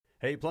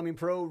Hey, Plumbing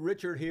Pro,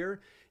 Richard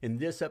here. In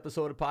this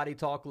episode of Potty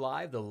Talk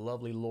Live, the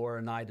lovely Laura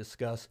and I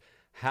discuss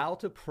how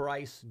to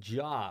price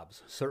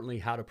jobs, certainly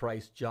how to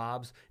price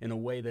jobs in a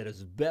way that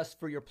is best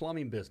for your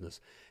plumbing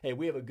business. Hey,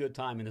 we have a good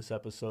time in this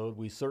episode.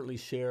 We certainly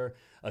share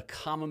a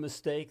common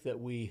mistake that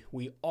we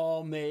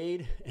all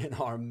made and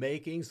are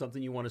making,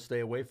 something you want to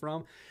stay away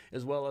from,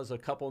 as well as a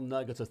couple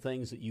nuggets of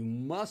things that you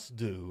must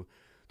do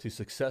to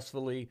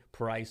successfully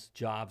price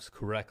jobs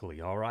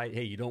correctly. All right.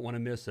 Hey, you don't want to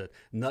miss it.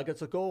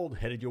 Nuggets of gold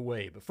headed your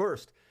way. But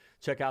first,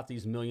 check out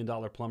these $1 Million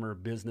Plumber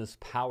business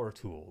power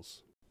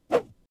tools.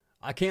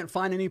 I can't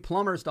find any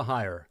plumbers to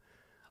hire.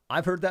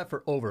 I've heard that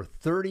for over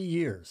 30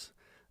 years.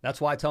 That's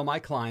why I tell my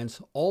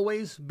clients,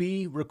 always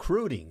be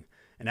recruiting.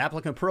 And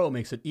Applicant Pro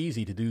makes it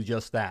easy to do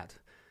just that.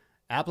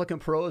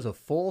 Applicant Pro is a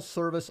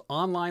full-service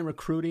online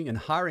recruiting and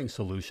hiring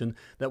solution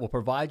that will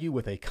provide you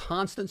with a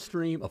constant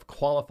stream of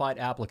qualified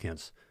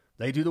applicants.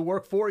 They do the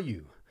work for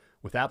you.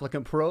 With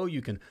Applicant Pro,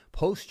 you can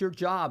post your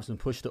jobs and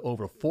push to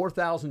over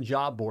 4,000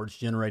 job boards,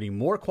 generating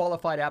more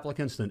qualified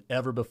applicants than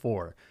ever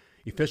before.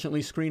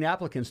 Efficiently screen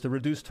applicants to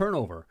reduce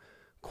turnover.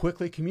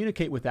 Quickly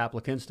communicate with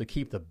applicants to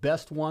keep the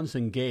best ones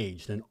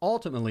engaged, and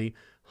ultimately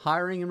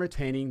hiring and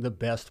retaining the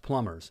best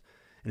plumbers.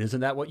 And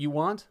isn't that what you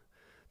want?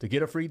 To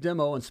get a free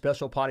demo and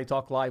special Potty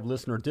Talk Live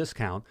listener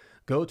discount,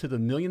 go to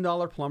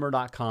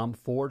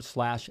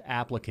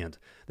themilliondollarplumber.com/applicant.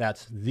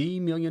 That's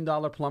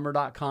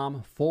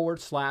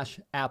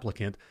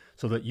themilliondollarplumber.com/applicant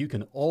so that you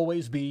can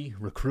always be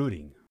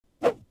recruiting.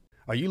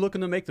 Are you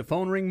looking to make the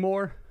phone ring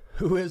more?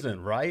 Who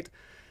isn't, right?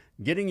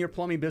 Getting your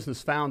plumbing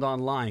business found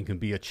online can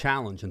be a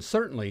challenge and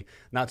certainly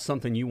not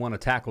something you want to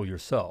tackle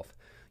yourself.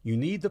 You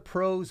need the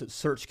pros at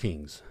Search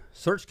Kings.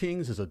 Search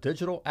Kings is a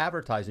digital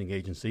advertising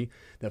agency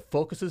that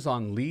focuses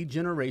on lead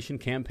generation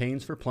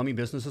campaigns for plumbing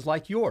businesses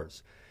like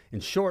yours.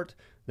 In short,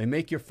 they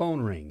make your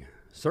phone ring.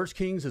 Search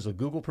Kings is a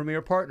Google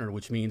Premier Partner,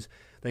 which means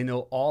they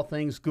know all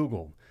things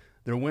Google.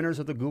 They're winners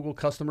of the Google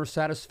Customer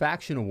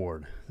Satisfaction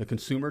Award, the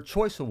Consumer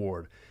Choice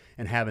Award,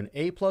 and have an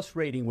A+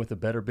 rating with the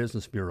Better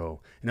Business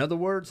Bureau. In other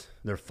words,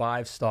 they're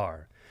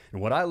 5-star. And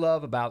what I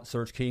love about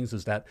Search Kings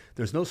is that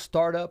there's no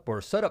startup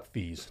or setup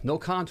fees, no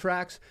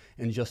contracts,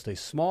 and just a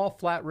small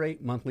flat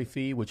rate monthly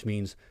fee, which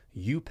means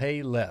you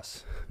pay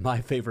less.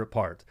 My favorite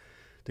part.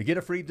 To get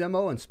a free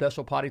demo and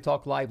special Potty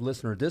Talk Live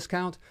listener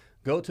discount,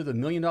 go to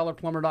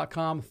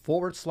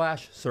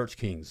themilliondollarplumber.com/Search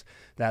Kings.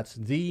 That's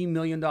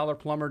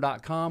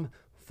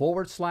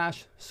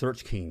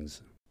themilliondollarplumber.com/Search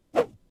Kings.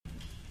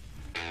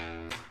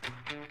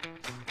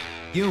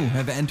 You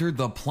have entered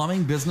the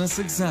Plumbing Business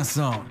Success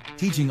Zone,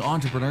 teaching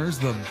entrepreneurs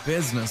the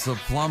business of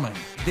plumbing.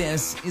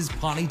 This is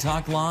Potty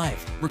Talk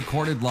Live,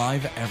 recorded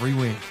live every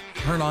week.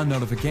 Turn on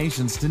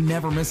notifications to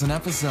never miss an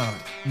episode.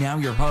 Now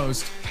your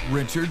host,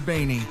 Richard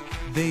Bainey,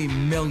 the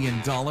 $1 Million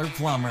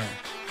Plumber.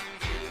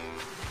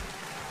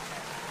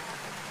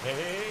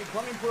 Hey,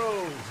 Plumbing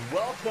Pros,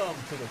 welcome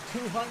to the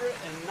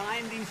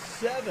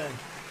 297th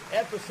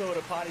episode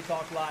of Potty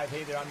Talk Live.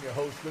 Hey there, I'm your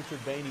host, Richard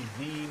Bainey,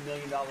 the $1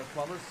 Million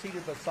Plumber,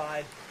 seated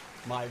beside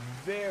my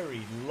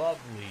very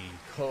lovely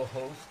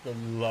co-host, the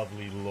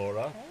lovely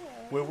Laura,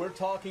 where we're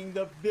talking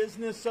the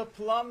business of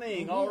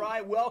plumbing. All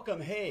right,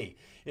 welcome. Hey,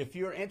 if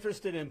you're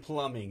interested in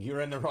plumbing, you're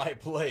in the right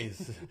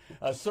place.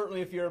 Certainly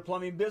if you're a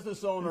plumbing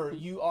business owner,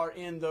 you are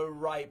in the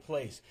right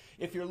place.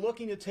 If you're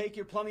looking to take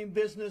your plumbing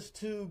business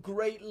to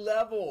great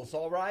levels,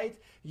 all right,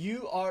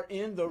 you are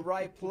in the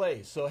right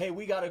place. So, hey,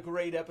 we got a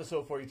great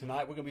episode for you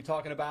tonight. We're going to be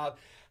talking about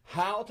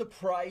how to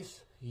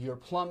price your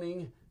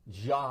plumbing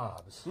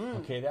jobs.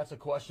 Okay, that's a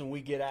question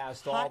we get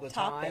asked all the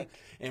time,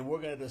 and we're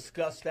going to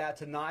discuss that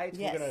tonight.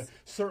 Yes. We're going to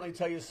certainly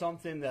tell you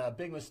something, a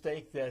big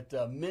mistake that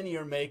many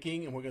are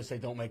making, and we're going to say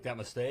don't make that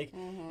mistake,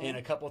 and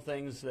a couple of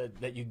things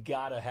that you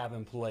got to have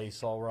in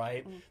place, all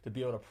right, to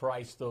be able to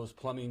price those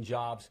plumbing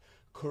jobs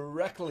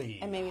correctly.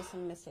 And maybe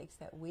some mistakes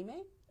that we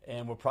made.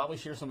 And we'll probably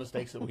share some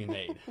mistakes that we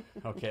made.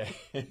 Okay,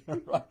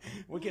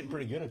 we're getting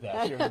pretty good at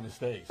that, sharing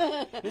mistakes.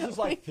 This is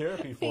like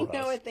therapy for us. We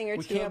know a thing or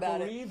two about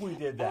it. We can't believe we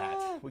did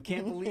that. We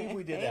can't believe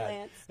we did Hey, that.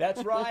 Lance.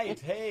 That's right.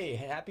 Hey,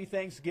 happy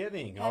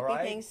Thanksgiving. All right.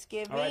 Happy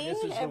Thanksgiving, All right,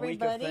 this is the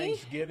week of everybody.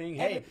 Thanksgiving.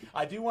 Hey,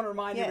 I do want to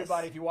remind Yes.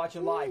 everybody, if you're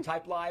watching live,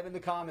 type live in the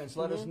comments.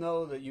 Let us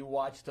know that you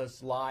watched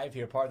us live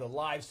here, part of the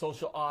live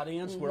social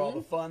audience where all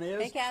the fun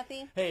is. Hey,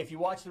 Kathy. Hey, if you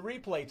watch the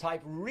replay,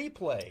 type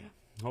replay.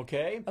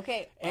 Okay?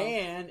 Okay.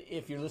 And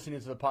if you're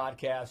listening to the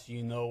podcast,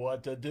 you know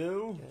what to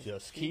do.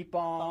 Just keep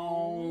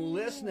on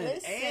listening.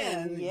 Listen,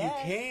 And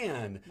yes. you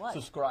can What?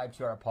 subscribe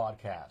to our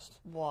podcast.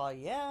 Well,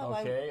 yeah.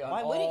 Okay?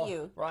 Why wouldn't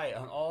you? Right.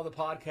 On all the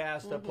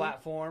podcast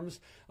platforms,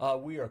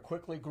 we are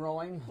quickly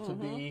growing to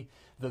be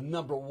the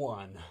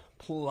 #1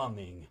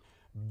 plumbing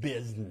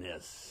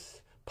business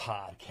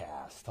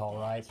podcast, all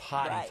right?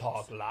 Potty right.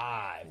 Talk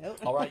Live. Nope.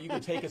 All right, you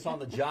can take us on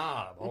the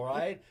job, all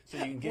right? So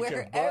you can get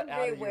your We're butt out of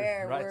everywhere.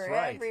 your... That's We're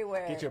right.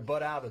 everywhere. Get your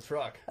butt out of the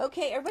truck.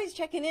 Okay, everybody's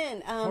checking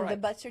in. All right. The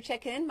butts are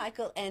checking in.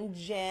 Michael and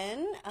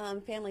Jen.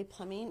 Family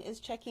Plumbing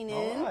is checking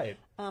in. All right.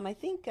 I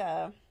think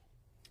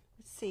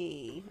Let's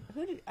see.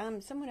 Who did?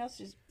 Someone else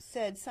just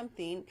said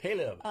something.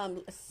 Caleb.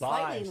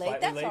 Slightly late.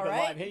 That's late all than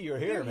right. live. Hey, you're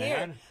here,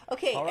 man.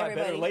 Okay, all right,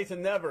 everybody. better late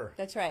than never.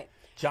 That's right.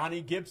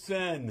 Johnny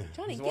Gibson.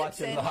 Johnny is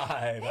watching Gibson. live.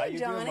 Hey, How you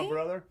doing, Johnny. my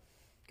brother?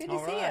 Good to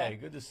all see right, you.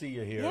 good to see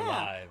you here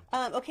Yeah.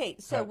 live. Okay,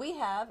 so we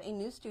have a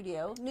new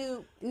studio,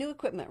 new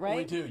equipment, right?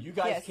 We do. You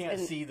guys Yes, can't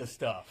and see the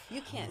stuff.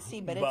 You can't see,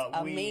 but it's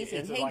amazing.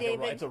 It's Hey, like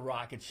David. it's a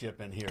rocket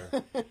ship in here.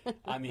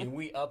 I mean,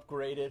 we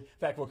upgraded. In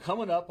fact, we're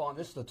coming up on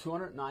this is the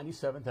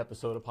 297th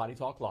episode of Potty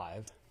Talk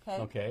Live.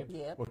 Okay.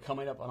 Yep. We're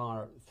coming up on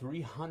our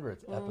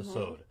 300th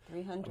episode.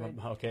 300.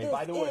 Okay. This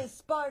By the way, is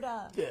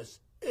Sparta. this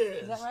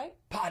is that right?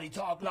 Potty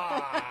Talk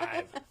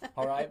Live.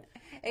 All right.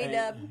 Hey,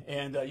 Dub.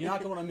 And you're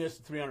not going to miss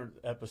the 300th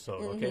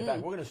episode. Okay. In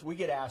fact, we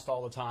get asked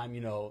all the time.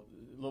 You know,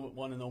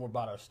 want to know more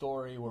about our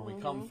story, where we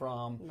come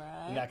from,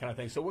 and that kind of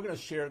thing. So we're going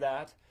to share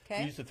that.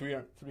 Okay. Use the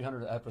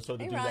 300th episode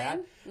to Hey, do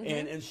Ryan. that,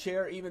 and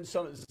share even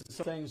some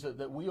things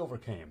that we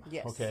overcame.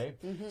 Yes. Okay.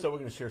 So we're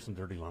going to share some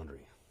dirty laundry.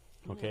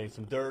 Okay,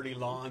 some dirty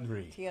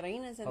laundry.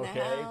 Tiarina's in Okay,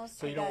 the house.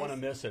 so you Hi, don't guys.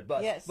 want to miss it.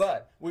 But Yes.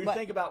 we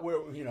think about where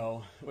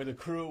where the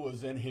crew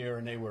was in here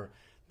and they were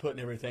putting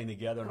everything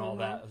together and all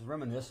that. I was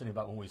reminiscing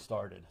about when we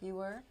started. You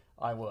were?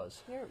 I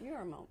was.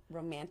 You're a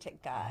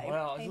romantic guy.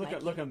 Well, Hey, I was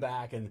Mikey. looking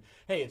back, and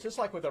hey, it's just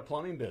like with our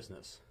plumbing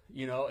business.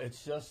 You know,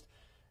 it's just,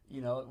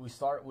 we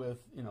start with,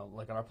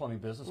 like in our plumbing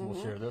business, and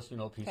we'll share this, piece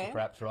Okay. of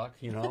crap truck,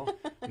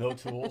 no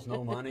tools,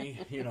 no money,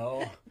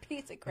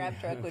 Piece of crap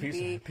truck would piece,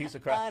 be piece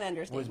of crap an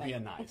understatement. was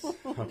being nice.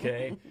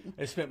 Okay,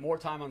 they spent more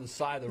time on the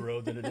side of the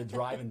road than it did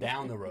driving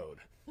down the road.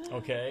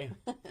 Okay,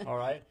 all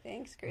right.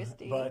 Thanks,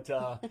 Christy. But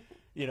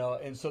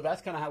and so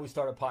that's kind of how we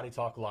started Potty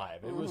Talk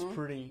Live. It was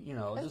pretty,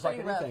 just like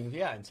pretty rough. everything.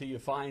 Yeah, until you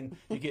find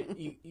you get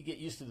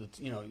used to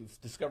you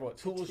discover what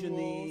tools you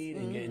need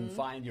and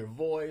find your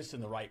voice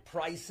and the right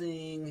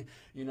pricing,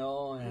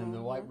 and the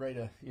right way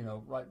to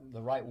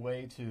the right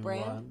way to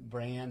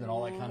brand and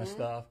all that kind of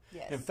stuff.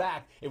 Yes. In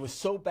fact, it was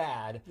so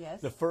bad.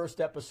 Yes. The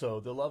first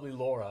episode, the lovely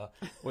Laura,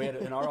 we had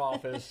in our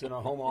office, in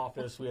our home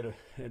office, we had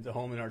at the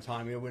home in our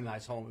time. We had a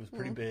nice home. It was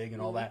pretty big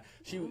and all that.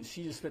 She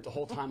just spent the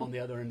whole time on the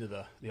other end of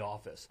the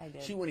office. I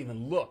did. She wouldn't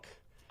even look.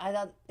 I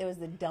thought it was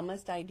the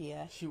dumbest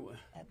idea. She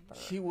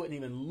wouldn't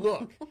even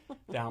look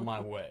down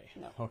my way.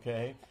 No.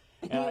 Okay.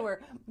 And you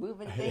were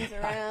moving things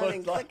around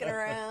and clicking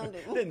around.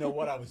 And Didn't know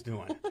what I was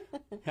doing.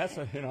 That's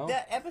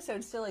that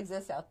episode still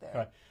exists out there.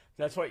 Right.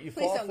 That's right. You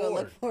Please fall don't forward. go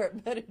look for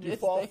it, but it You is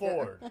fall there.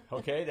 forward.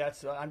 Okay.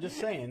 That's. I'm just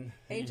saying.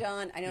 Hey,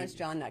 John. I know it's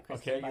John, not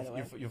Kristen, Okay. by the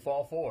way. You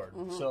fall forward.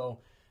 So.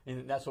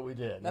 And that's what we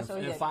did. That's what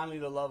we and did. finally,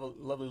 the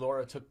lovely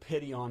Laura took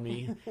pity on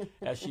me,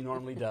 as she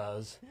normally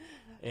does.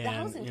 And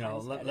 1,000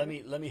 times let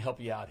better. me help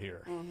you out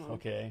here.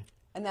 Okay.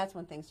 And that's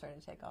when things started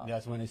to take off.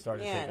 That's when they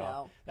started to Yeah, take I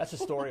off. know. That's the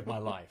story of my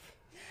life.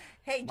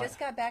 Hey, just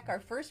got back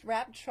our first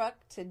wrap truck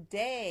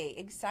today.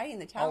 Exciting.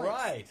 The All talents.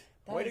 right.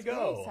 That Way to is very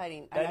go.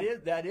 exciting.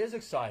 That is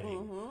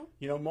exciting.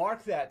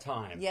 Mark that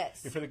time.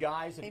 Yes. And for the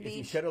guys, if Maybe-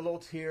 you shed a little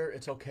tear,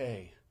 it's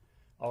okay.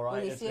 All right.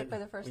 When you see it for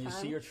the first when time?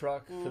 you see your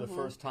truck for the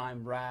first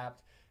time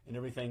wrapped and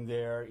everything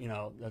there, there's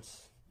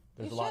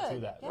You a lot should. to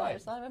that. Yeah, right.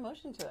 there's a lot of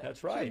emotion to it.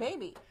 That's right. It's your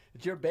baby.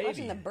 It's your baby.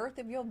 Watching the birth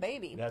of your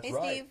baby. That's hey,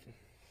 right.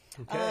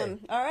 Steve. Okay.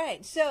 All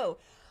right. So,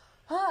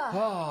 So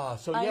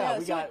I yeah, know,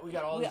 we so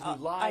got all we- these new I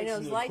lights, know,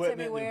 there's new lights equipment,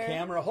 everywhere, new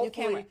camera. new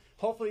Hopefully, camera.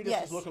 hopefully this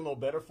Yes. is looking a little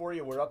better for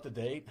you. We're up to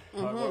date.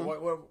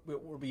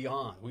 We're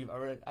beyond.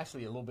 We're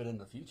actually a little bit in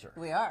the future.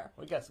 we are.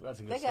 We got some good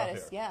They stuff got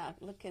us, here. yeah,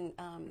 looking.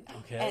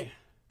 Okay.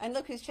 And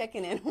look who's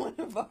checking in. One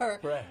of our,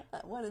 Right.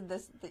 one of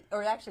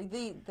or actually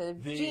the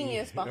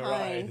genius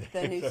behind right.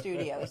 the new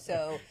studio.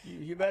 So,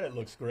 You bet it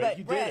looks great. but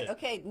You Brett, did it.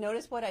 okay,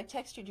 notice what I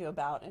texted you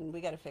about, and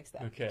we got to fix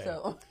that. Okay.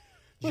 So,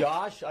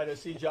 Josh, I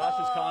just see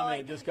Josh's Oh,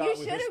 comment just got you with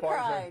his should've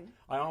Spartan. cried.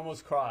 I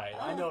almost cried.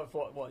 I know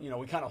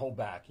we kind of hold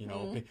back,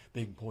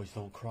 big boys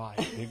don't cry.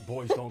 Big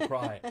boys don't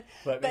cry.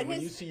 But man, when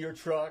his- you see your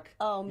truck,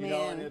 Oh, and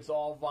man. it's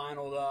all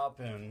vinyled up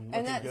and looking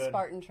and that good.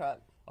 Spartan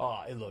truck,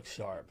 Oh, it looks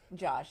sharp.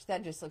 Josh,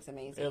 that just looks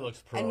amazing. It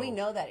looks pro. And we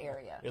know that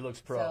area. It looks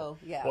pro. So,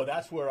 yeah. Well,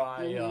 that's where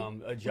I,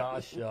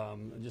 Josh, just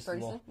a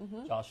Ferguson?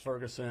 little, Josh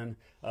Ferguson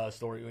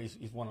story.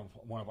 He's one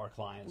of our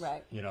clients,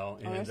 Right. And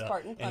Owner of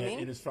Spartan Plumbing.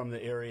 it is from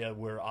the area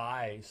where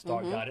I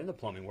got into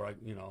plumbing, where I,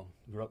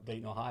 grew up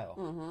Dayton,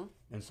 Ohio,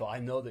 and so I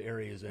know the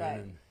areas in, Right.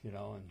 and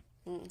and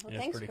it's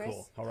thanks, pretty Chris.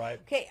 cool. All right.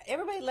 Okay,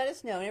 everybody let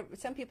us know.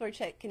 Some people are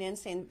checking in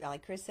saying,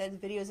 like Chris said, the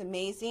video is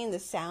amazing. The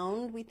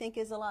sound, we think,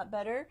 is a lot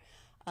better.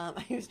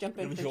 I was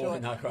jumping for Enjoy, joy.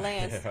 not cry.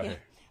 Lance, Right. yeah,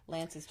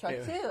 Lance's truck,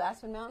 Yeah. too.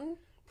 Aspen Mountain.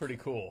 Pretty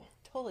cool.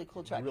 Totally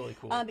cool truck. Really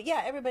cool. But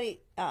yeah, everybody,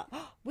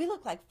 we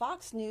look like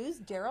Fox News,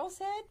 Daryl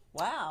said.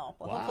 Wow.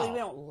 Well, hopefully we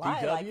don't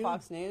lie like DW?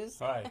 Fox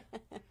News. All right.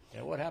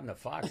 Yeah, what happened to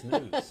Fox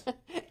News?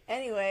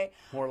 Anyway.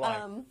 More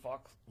like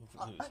Fox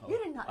News. you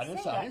did not I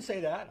didn't say say that. I didn't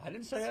say that. I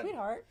didn't say that.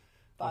 Sweetheart.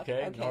 Fox,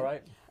 Okay. All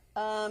right.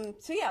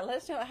 So yeah, let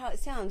us know how it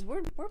sounds.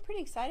 We're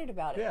pretty excited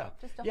about it. Yeah,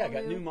 Just a yeah. whole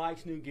Got new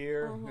mics, new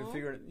gear. We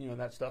figured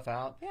that stuff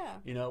out.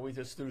 Yeah. We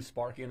just threw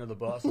Sparky into the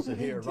bus and said,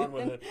 "Here, run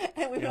with it."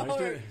 And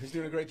we've he's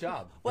doing a great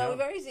job. Well, we've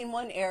already seen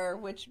one error,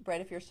 which,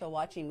 Brett, if you're still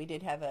watching, we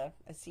did have a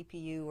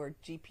CPU or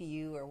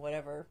GPU or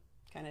whatever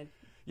kind of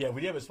Yeah,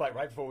 we did have a spike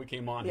right before we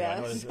came on here. I Yeah,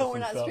 know there's so some we're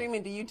not stuff.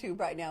 streaming to YouTube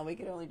right now. We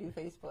can only do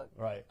Facebook.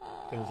 Right.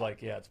 It was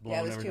like, it's blowing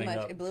Yeah, it was too everything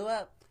much. up. It blew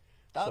up.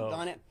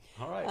 Doggone it.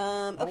 All right.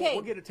 Okay.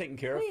 We'll get it taken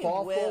care of. We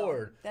Fall will.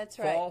 forward. That's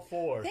right. Fall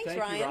forward. Thanks,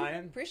 Thank Ryan. you,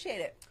 Ryan. Appreciate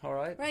it. All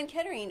right. Ryan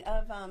Kettering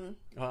of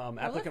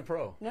Applicant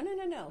Pro.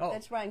 No. Oh.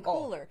 That's Ryan Oh.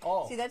 Kohler.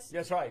 Oh. See, that's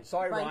right.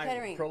 Sorry, Ryan Ryan.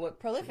 Kettering. Prolific.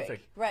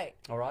 Prolific. Right.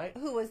 All right.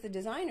 Who was the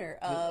designer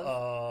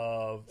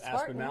of Aspen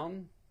Spartan.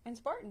 Mountain? and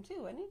Spartan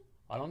too, wasn't he?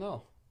 I don't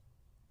know.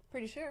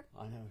 Pretty sure.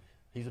 I know.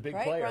 He's a big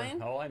Right, player.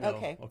 Ryan? Oh, I know.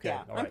 Okay. Okay. Yeah,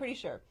 All I'm right. pretty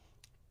sure.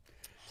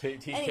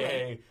 TK,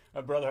 Anyway.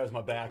 my brother has my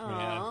back, man.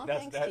 Aw,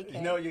 thanks, TK.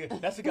 You know,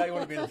 that's the guy you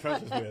want to be in the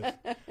trenches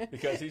with,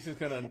 because he's just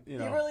gonna, You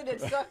really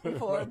did suck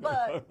before,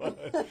 but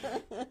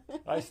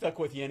I stuck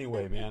with you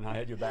anyway, man. I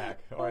had your back.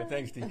 All right,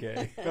 thanks,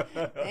 TK.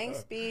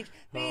 thanks, Beach.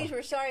 Beach,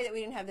 we're sorry that we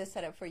didn't have this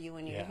set up for you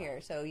when you were Yeah.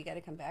 here, so you got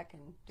to come back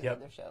and do Yep.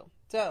 another show.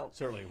 So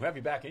Certainly, we'll have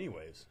you back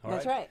anyways. All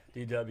That's right.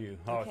 right. DW.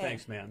 Oh, Okay.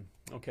 thanks, man.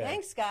 Okay.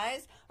 thanks,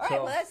 guys. All right,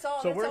 well that's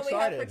all. So That's we're all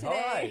excited. we have for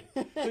today.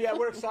 All right. So yeah,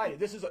 we're excited.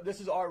 This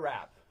is our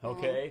wrap.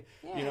 Okay.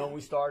 Yeah. You know,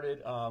 we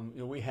started.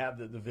 We have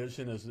the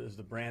vision as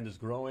the brand is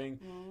growing,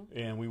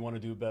 and we want to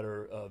do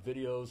better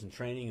videos and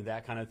training and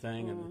that kind of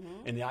thing.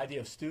 And the idea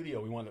of studio,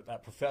 we want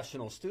that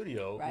professional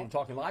studio. We're Right.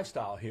 talking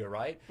lifestyle here,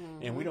 right?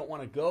 And we don't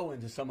want to go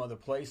into some other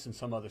place in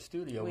some other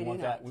studio. We do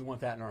want not. that. We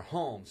want that in our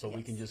home, so we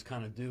Yes. can just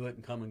kind of do it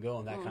and come and go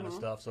and that kind of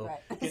stuff. So. Right.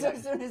 get So that-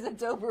 as soon as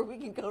it's over, we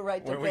can go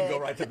right to we can bed. go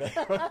right to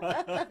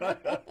bed.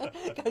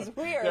 Because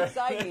we are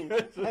exciting.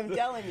 I'm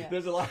telling you.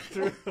 There's a lot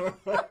through.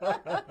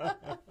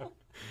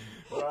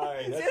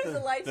 Right. As That's soon as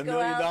the lights the go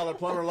 $1 out. million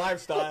plumber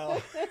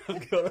lifestyle.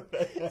 Go to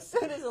bed. As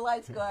soon as the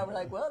lights go out, we're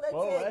like, well, that's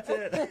Whoa, it.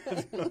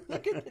 that's it.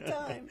 Look at the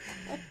time.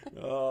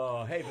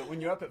 Oh, hey, but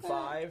when you're up at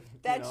 5,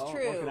 That's you know,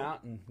 true. working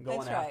out and going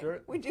That's after right.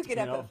 it. We do get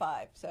you up know. at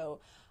 5. So,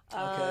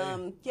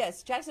 Okay.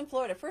 yes, Jackson,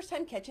 Florida. First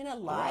time catching a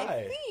live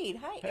right. feed.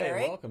 Hi, Hey,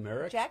 Eric. welcome,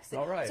 Eric. Jackson.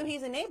 All right. So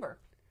he's a neighbor,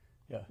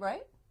 Yeah.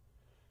 right?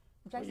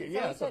 Jackson,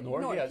 Yeah, so it's up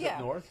north. Yeah, it's up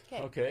north.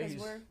 Okay. Okay, 'cause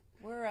he's- we're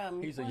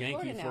He's a we're in Yankee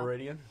Florida now.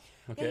 Floridian.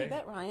 Yeah, Okay. you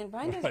bet, Ryan.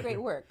 Ryan does Right.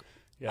 great work.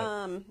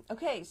 Yeah.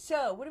 Okay,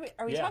 so what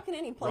are we Yeah. talking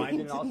any Ryan plumbing?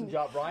 did an awesome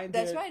job. Ryan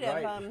That's did, right,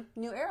 right. of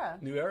New Era.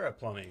 New Era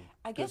Plumbing.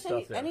 I Good guess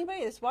stuff there.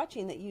 anybody that's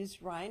watching that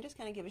used Ryan, just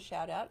kind of give a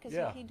shout out because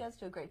Yeah. he does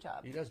do a great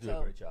job. He does do So,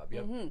 a great job.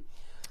 Yep.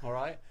 All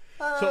right.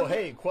 So,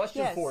 hey,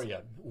 question yes. for you.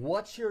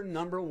 What's your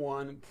number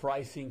one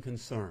pricing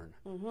concern?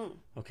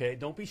 Okay,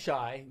 don't be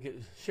shy.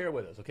 Share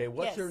with us. Okay,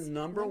 what's Yes, your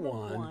number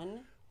one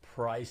one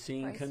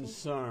pricing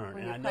concern? when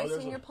And you're I know there's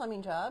pricing your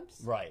plumbing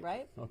jobs. right.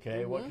 Right.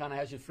 Okay, what kind of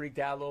has you freaked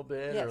out a little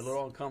bit, or a Yes.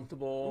 little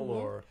uncomfortable,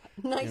 or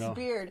Nice you know,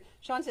 beard.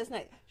 Sean says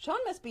nice. Sean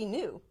must be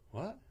new.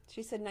 What?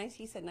 She said nice.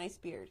 He said nice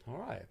beard. All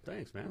right,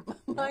 thanks, man.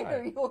 Mine All or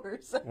right.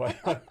 yours. Well,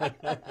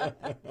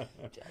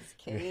 Just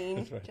kidding.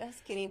 That's right.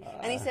 Just kidding.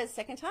 And he says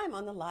second time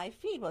on the live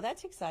feed. Well,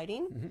 that's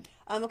exciting.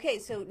 Mm-hmm. Okay,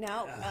 so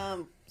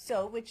now,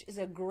 which is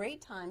a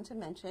great time to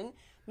mention.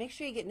 Make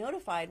sure you get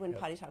notified when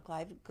Potty Talk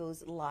Live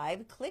goes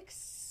live. Click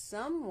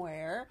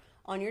somewhere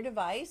on your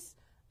device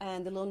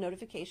and the little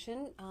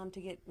notification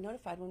to get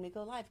notified when we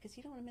go live, because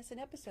you don't want to miss an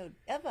episode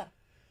ever.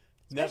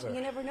 never.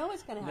 You never know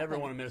what's going to happen. Never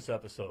want to miss an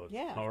episode.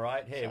 Yeah. All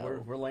right. Hey,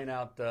 So- we're laying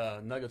out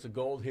nuggets of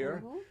gold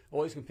here.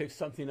 Always can pick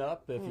something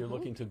up if you're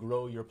looking to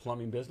grow your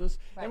plumbing business.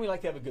 Right. And we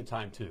like to have a good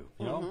time too.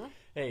 You know.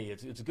 Hey,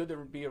 it's good to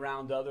be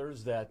around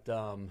others that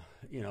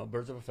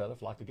birds of a feather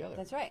flock together.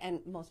 That's right, and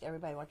most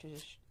everybody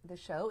watches the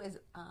show is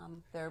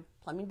they're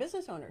plumbing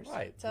business owners.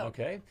 Right. So,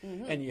 okay.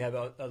 And you have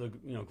other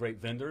great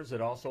vendors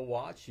that also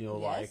watch. Yes.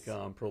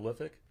 Like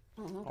Prolific.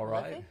 All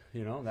right.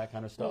 Prolific. That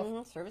kind of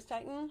stuff. Service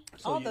Titan,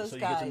 So all you, those so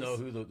guys. you get to know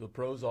who the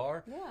pros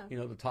are.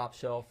 Yeah. The top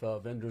shelf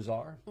vendors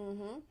are.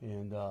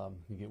 And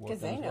you get work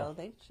Because done they as know well.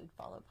 they should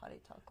follow Potty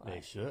Talk Live.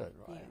 They should,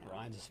 right? You know.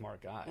 Ryan's a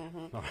smart guy.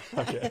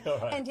 Okay, all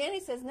right. And Danny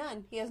says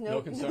none. He has No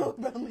no concern.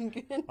 problem.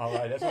 All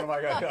right, that's one of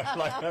my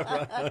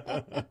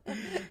guys.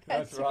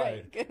 That's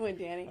right. Good one,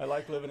 Danny. I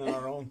like living in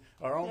our own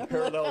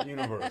parallel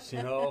universe.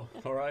 All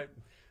right.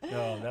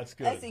 No, that's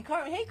good. I see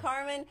Carmen. Hey,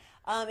 Carmen.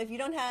 If you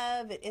don't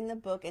have it in the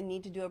book and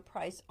need to do a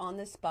price on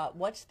the spot,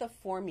 what's the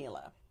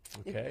formula?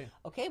 Okay.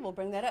 Okay, we'll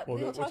bring that up. Well,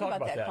 We'll talk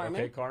about that, Carmen.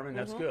 Okay, Carmen,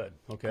 that's good.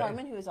 Okay.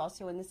 Carmen, who is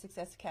also in the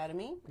Success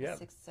Academy. Yep.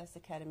 Success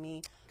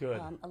Academy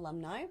Good.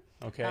 Alumni.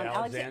 Okay,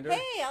 Alexander.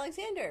 Hey,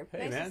 Alexander. Hey,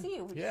 nice man. to see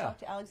you. We Yeah. just talked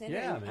to Alexander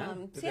Yeah, and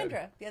man. Good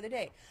Sandra the other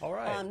day. All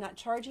right. Not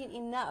charging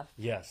enough.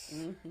 Yes.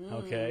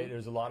 Okay.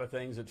 There's a lot of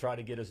things that try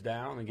to get us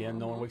down. Again,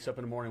 no one wakes up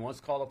in the morning and wants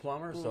to call a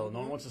plumber, so no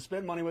one wants to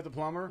spend money with a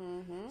plumber.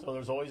 So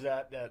there's always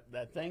that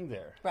thing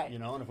there. Right.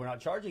 And if we're not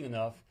charging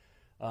enough,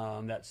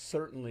 that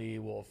certainly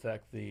will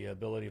affect the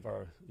ability of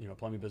our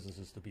plumbing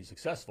businesses to be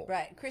successful.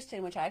 Right.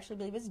 Kristen, which I actually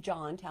believe is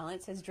John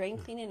Talent, says drain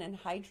cleaning and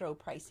hydro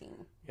pricing.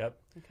 Yep.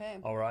 Okay.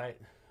 All right.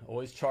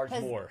 Always charge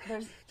more.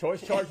 there's-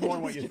 Always charge more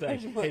than what you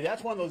think. Charge more. Hey,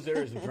 that's one of those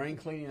areas of drain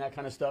cleaning, that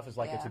kind of stuff is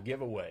like it's a Yeah.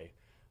 giveaway.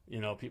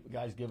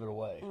 guys give it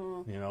away.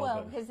 You know,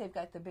 Well, because they've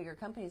got the bigger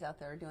companies out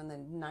there doing the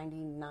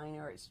 99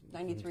 or it's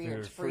 93 or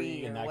it's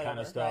free and or that whatever, kind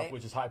of stuff, right?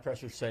 which is high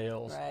pressure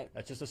sales. Right.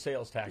 That's just a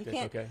sales You tactic.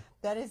 can't, Okay.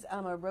 That is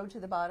a road to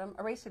the bottom,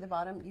 a race to the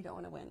bottom. You don't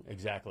want to win.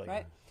 Exactly.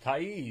 Right.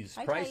 Thais,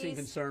 Hi, pricing Thais.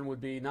 concern would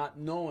be not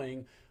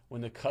knowing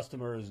when the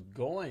customer is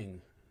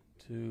going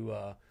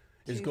to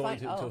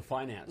to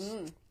finance.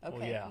 okay.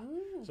 Well, yeah.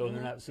 So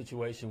in that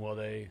situation, will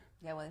they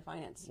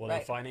finance. they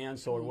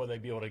finance or will they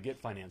be able to get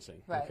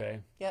financing? Right. Okay.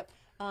 Yep.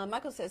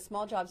 Michael says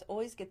small jobs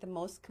always get the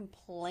most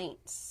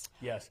complaints.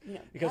 Yes. You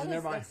know, Because in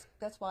their mind,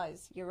 that's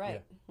wise. You're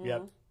right.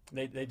 Yep.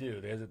 They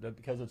do.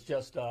 Because it's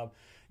just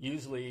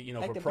usually,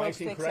 Like for the broke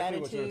pricing fix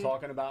correctly, what you're attitude.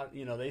 talking about,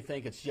 they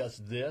think it's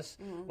just this.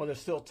 Well, there's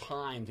still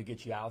time to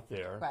get you out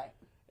there. Right.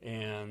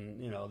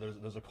 And,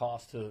 there's a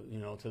cost to,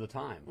 to the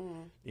time.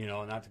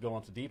 Not to go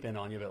on the deep end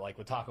on you, but like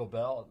with Taco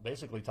Bell,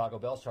 basically Taco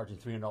Bell's charging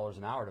 $300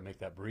 an hour to make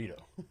that burrito.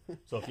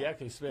 So if they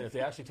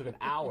actually took an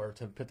hour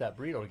to put that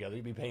burrito together,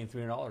 you'd be paying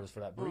 $300 for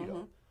that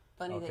burrito.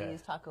 Funny Okay. they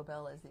use Taco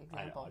Bell as the example.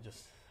 I know.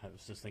 I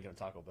was just thinking of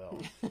Taco Bell.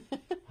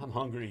 I'm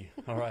hungry.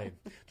 All right.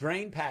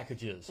 Drain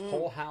packages,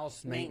 whole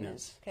house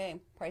maintenance. Okay.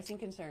 Pricing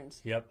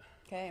concerns. Yep.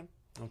 Okay.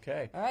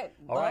 Okay. All right.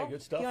 All right. Well,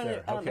 Good stuff you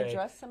there. want to Okay.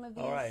 address some of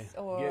these? All right.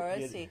 Or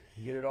let's see.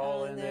 Get it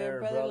all in there,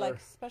 brother. Like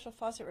special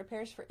faucet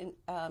repairs for,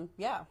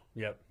 yeah.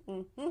 Yep.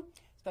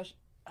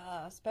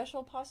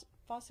 Special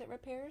faucet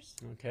repairs.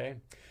 Okay.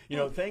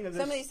 The thing of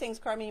this. Some of these things,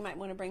 Carmen, you might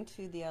want to bring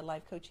to the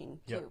live coaching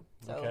too. Yep.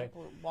 So Okay.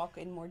 we'll walk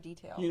in more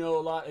detail. A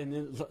lot, and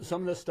then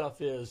some of this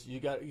stuff is you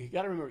got to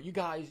remember, you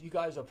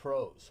guys are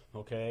pros,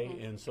 okay?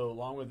 And so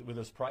along with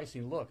this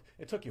pricing, look,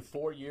 it took you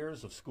 4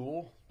 years of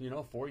school,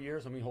 4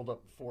 years. Let me hold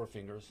up 4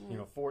 fingers,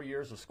 4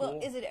 years of school.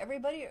 Well, is it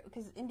everybody?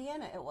 Because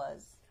Indiana, it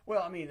was.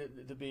 Well,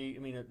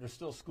 there's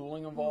still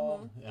schooling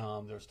involved.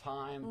 There's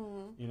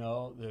time.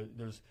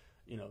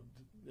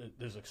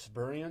 There's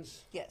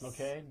experience. Yes.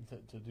 Okay,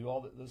 to do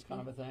all this kind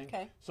of a thing.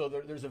 Okay. So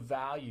there's a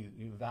value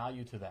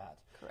to that.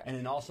 Correct. And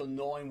then also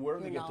knowing where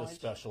to get the knowledge.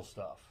 special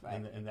stuff Right.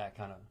 and that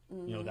kind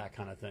of that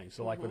kind of thing.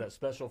 So like with that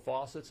special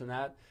faucets and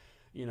that,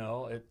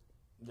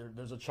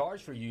 there's a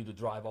charge for you to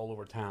drive all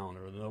over town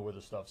or know where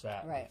the stuff's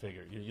at. Right. And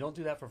figure you don't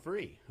do that for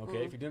free.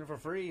 Okay, if you're doing it for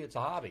free, it's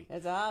a hobby.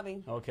 It's a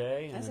hobby.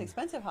 Okay. That's an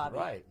expensive hobby.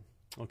 Right.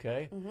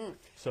 Okay.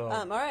 So.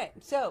 All right.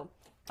 So.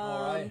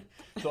 All right.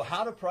 So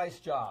how to price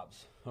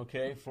jobs,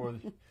 okay, for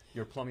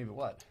your plumbing, but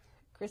what?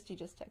 Christy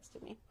just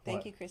texted me. Thank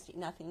What? you, Christy.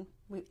 Nothing.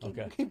 We keep,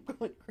 Okay. keep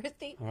going.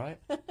 Christy. All right.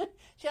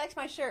 She likes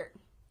my shirt.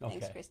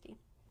 Thanks, Okay. Christy.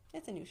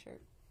 It's a new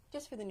shirt.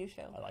 Just for the new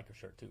show. I like her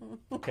shirt too.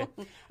 Okay.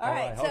 All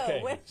right. So,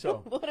 Okay. So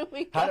what do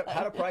we how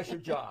got? to price your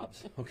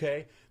jobs,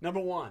 okay? Number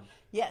one.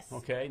 Yes.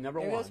 Okay, number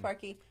There one. goes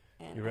Sparky.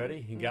 And, You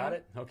ready? You got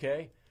it?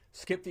 Okay.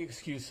 Skip the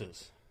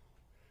excuses.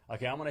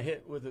 Okay, I'm going to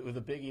hit with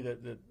a biggie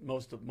that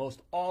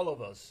most all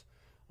of us,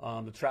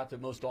 the trap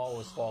that most all of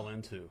us fall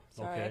into.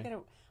 Sorry, Okay.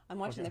 I'm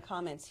watching the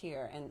comments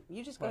here, and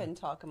you just go ahead and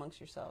talk amongst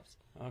yourselves.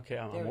 Okay,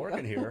 I'm There we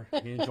working go. here.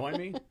 Can you join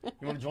me?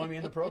 You want to join me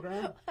in the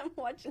program? I'm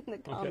watching the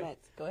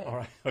comments. Go ahead. All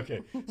right.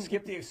 Okay.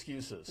 Skip the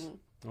excuses.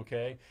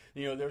 Okay.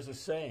 There's a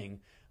saying: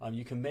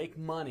 you can make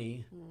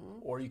money,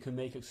 or you can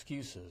make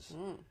excuses,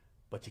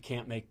 but you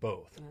can't make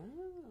both.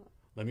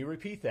 Let me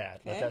repeat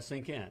that. Let Okay. that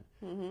sink in.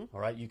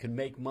 All right. You can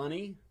make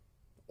money,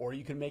 or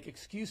you can make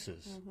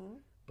excuses,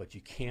 but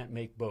you can't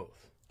make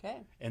both. Okay.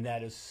 And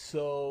that is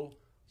so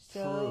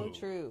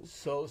true.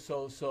 So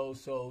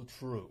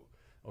true.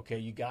 Okay,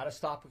 you got to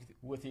stop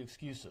with the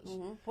excuses.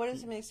 What are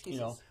some excuses?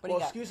 What do you Well,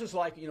 got? excuses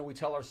like we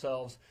tell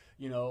ourselves,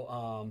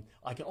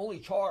 I can only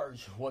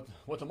charge what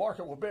the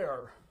market will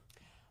bear.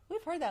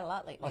 We've heard that a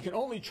lot lately. I can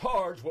only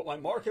charge what my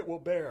market will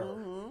bear.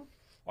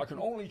 I can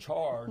only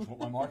charge what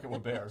my market will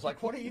bear. It's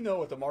like, what do you know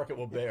what the market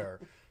will bear?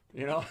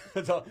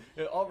 It's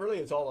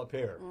all up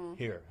here.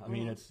 Here, I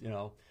mean, it's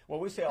well,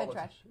 we say all Head the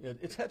trash.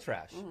 it's head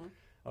trash.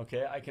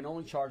 Okay, I can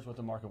only charge what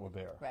the market will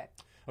bear. Right.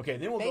 Okay,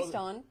 then we'll Based go.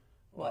 on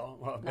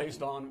Well,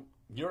 based on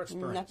your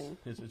experience, Nothing.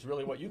 it's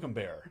really what you can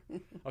bear.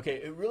 Okay,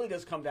 it really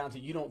does come down to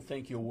you don't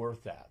think you're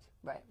worth that.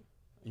 right.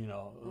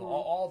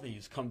 All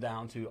these come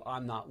down to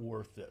I'm not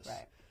worth this.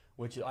 Right.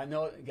 Which I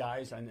know,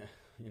 guys. I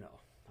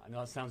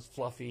know it sounds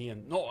fluffy,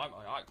 and no,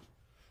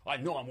 I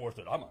know I'm worth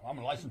it. I'm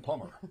a licensed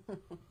plumber.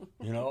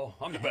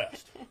 I'm the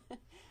best,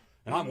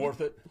 and I'm worth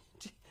it.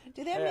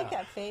 Do they make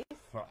Yeah. that face?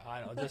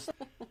 I know, just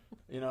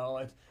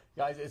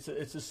guys,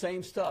 it's the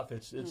same stuff.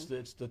 It's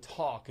the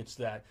talk. It's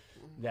that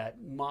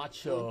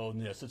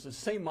macho-ness. It's the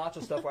same macho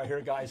stuff where I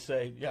hear guys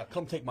say, "Yeah,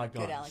 come take my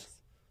guns." Good, Alex.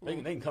 They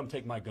can come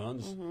take my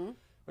guns.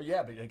 But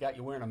yeah, but they got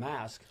you wearing a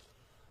mask.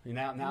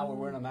 Now we're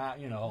wearing a mask.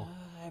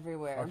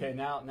 Everywhere. Okay,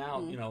 now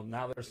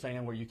now they're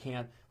saying where we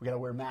got to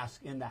wear masks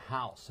in the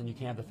house and you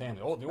can't have the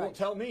family. Oh, they won't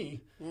tell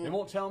me. They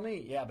won't tell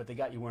me. Yeah, but they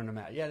got you wearing a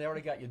mask. Yeah, they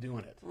already got you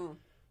doing it.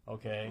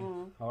 Okay,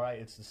 all right,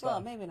 it's the stuff.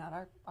 Well, maybe not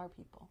our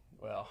people.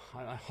 Well,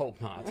 I hope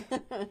not.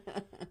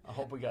 I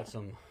hope we got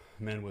some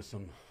men with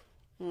some,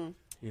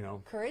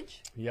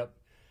 Courage. Yep.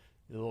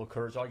 The little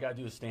curves, all you got to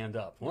do is stand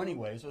up. Well,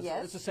 anyways,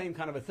 it's the same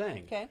kind of a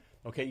thing. Okay.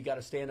 Okay, you got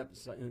to stand up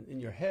in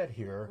your head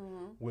here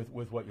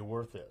with what your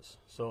worth is.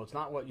 So it's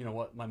not what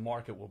my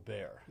market will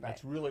bear. Right.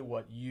 It's really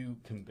what you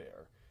can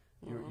bear.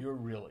 You're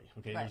really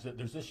okay. Right.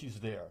 There's issues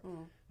there.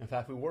 In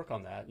fact, we work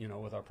on that.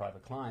 With our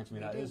private clients.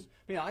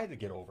 I had to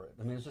get over it.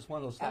 It's just one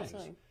of those things.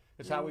 Absolutely.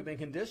 It's how we've been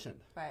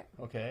conditioned. Right.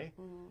 Okay.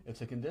 It's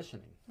a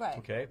conditioning. Right.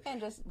 Okay.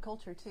 And just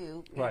culture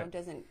too. Right.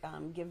 Doesn't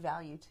give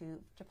value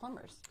to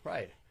plumbers.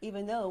 Right.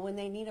 Even though when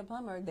they need a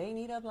plumber, they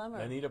need a plumber.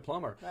 They need a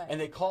plumber. Right.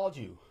 And they called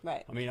you.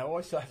 Right. I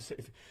always say,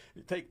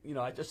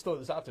 I just throw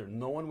this out there.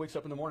 No one wakes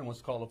up in the morning and wants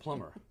to call a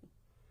plumber.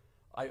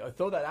 I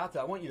throw that out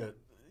there. I want you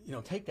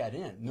to, take that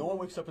in. No one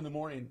wakes up in the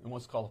morning and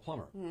wants to call a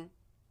plumber.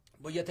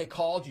 But yet they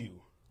called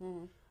you.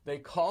 They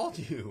called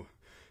you.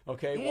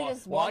 Okay,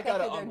 I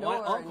got my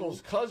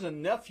uncle's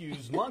cousin,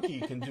 nephew's monkey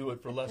can do it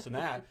for less than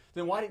that.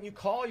 Then why didn't you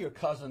call your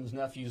cousin's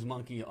nephew's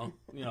monkey,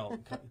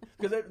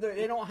 because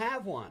they don't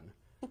have one.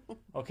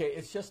 Okay,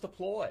 it's just a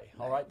ploy,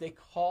 all right? They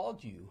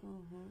called you,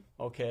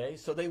 okay?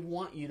 So they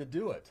want you to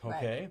do it,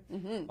 okay?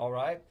 Right. All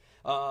right?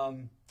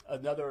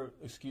 Another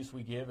excuse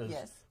we give is,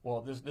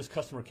 this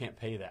customer can't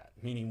pay that,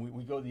 meaning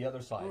we go to the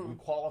other side. We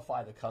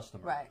qualify the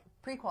customer. Right,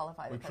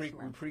 pre-qualify the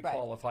customer. We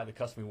pre-qualify the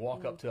customer. We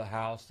walk up to a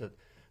house that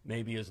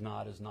maybe is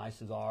not as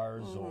nice as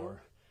ours, or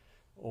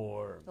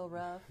a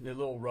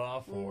little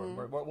rough, or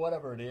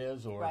whatever it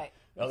is, or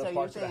other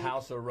parts of the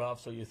house are rough,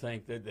 so you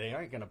think that they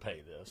aren't going to pay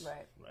this.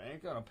 Right. They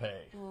ain't going to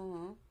pay.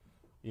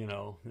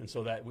 And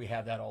so that we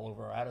have that all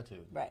over our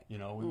attitude. Right.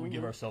 We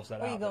give ourselves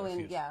that. You go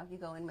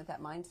in with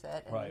that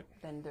mindset, and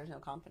then there's no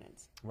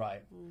confidence.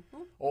 Right.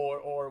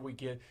 Or we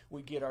get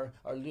our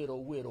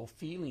little widow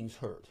feelings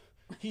hurt.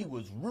 He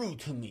was rude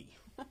to me.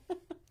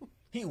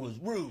 He was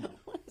rude.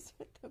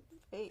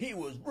 He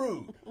was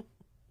rude.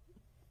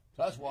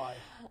 That's why.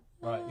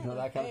 Right,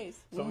 that kind of.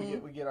 So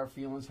we get our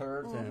feelings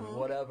hurt and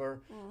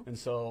whatever, and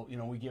so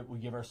we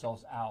give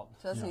ourselves out.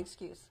 So that's an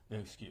excuse. An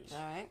excuse. All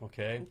right.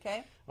 Okay.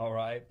 Okay. All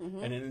right.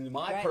 And then in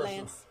my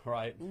personal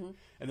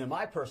and then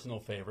my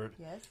personal favorite.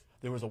 Yes.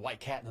 There was a white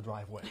cat in the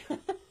driveway.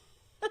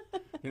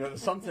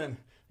 There's something.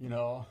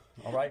 All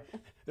right.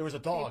 There was a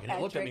dog and it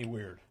looked at me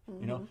weird.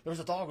 There was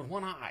a dog with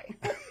one eye.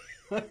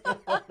 What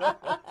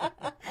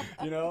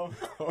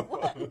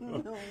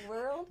in the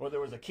world? Or there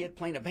was a kid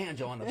playing a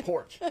banjo on the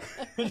porch.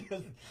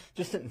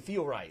 just didn't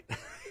feel right.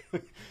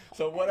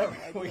 So whatever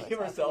we give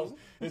ourselves,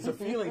 it's a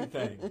feeling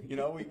thing.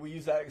 We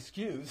use that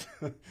excuse.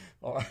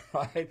 All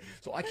right.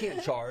 So I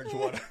can't charge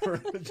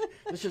whatever.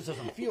 This just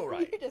doesn't feel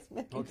right. You're just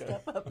making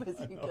stuff up as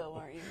you go,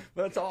 aren't you?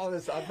 But it's all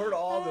this. I've heard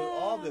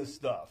all this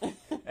stuff.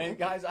 And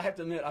guys, I have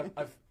to admit,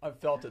 I've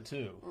felt it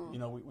too.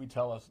 We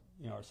tell us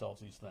ourselves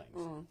these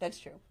things. That's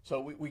true.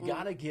 So we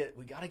gotta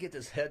get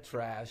this head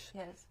trash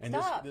and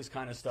this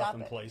kind of stuff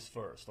in place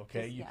first.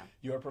 Okay.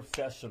 You're a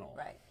professional.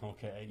 Right.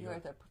 Okay. You're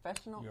the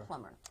professional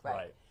plumber.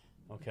 Right.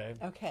 Okay.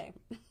 Okay.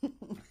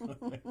 There's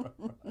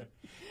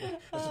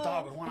a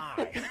dog with one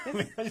eye.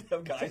 I used to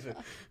have guys that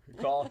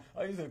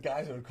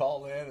would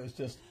call in. It's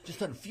just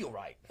doesn't feel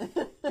right.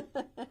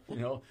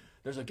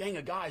 There's a gang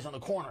of guys on the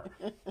corner.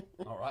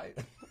 All right.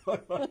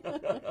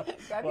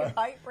 Grab your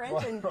pipe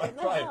wrench and get in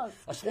the house.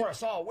 I swore I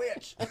saw a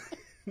witch.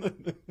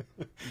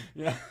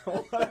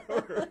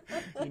 Whatever.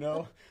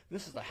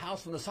 This is the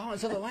house from the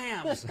Silence of the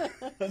Lambs.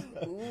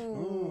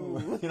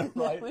 Ooh.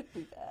 Right? Would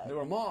be bad. There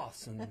were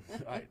moths and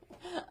right.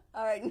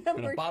 All right,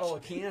 And a bottle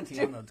of Chianti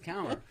on the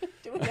counter.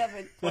 Do we have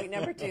a point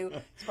number 2?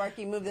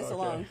 Sparky, move this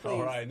along, please.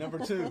 All right, number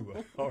 2.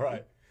 All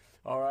right.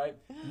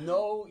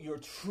 Know your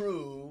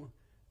true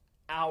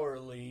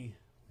hourly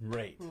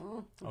rate.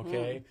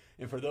 Okay,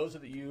 and for those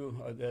of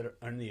you that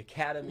are in the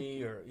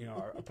academy or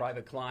our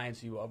private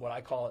clients, what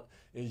I call it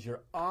is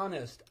your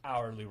honest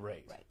hourly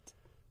rate. Right.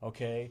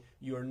 Okay,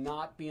 you're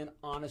not being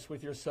honest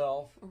with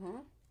yourself,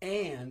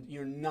 and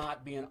you're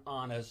not being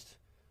honest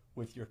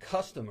with your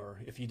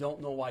customer if you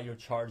don't know why you're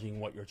charging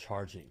what you're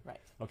charging. Right.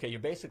 Okay, you're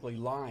basically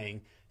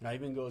lying, and I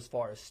even go as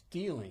far as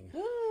stealing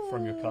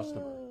from your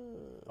customer.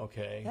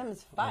 Okay.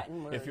 Them's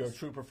fighting words. If you're a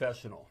true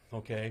professional.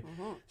 Okay.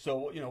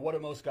 So what do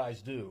most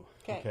guys do?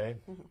 Okay.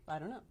 I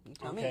don't know. You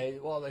tell me. Okay.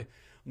 Well,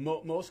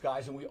 most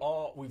guys, and we've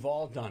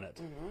all done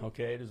it.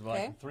 Okay. There's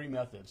like 3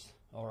 methods.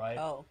 All right.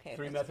 Oh, okay.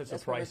 3 methods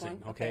of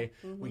pricing. Okay.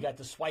 We got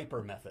the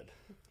swiper method.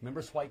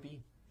 Remember Swipey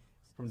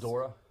from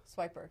Dora?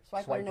 Swiper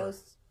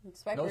knows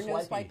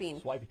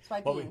swiping.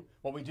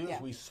 What we do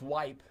is we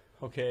swipe,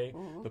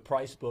 the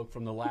price book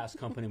from the last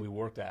company we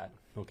worked at,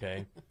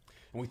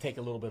 and we take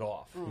a little bit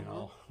off, a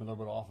little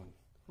bit off.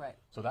 Right.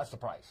 So that's the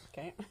price.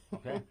 Okay.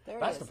 Okay. There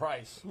That's it the is.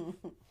 price.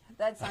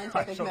 That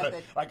scientific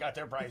method. I got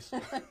their price.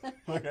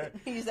 Okay.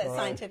 Use that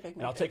scientific method.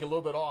 And I'll take a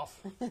little bit off.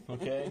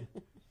 Okay.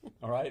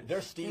 All right.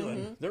 They're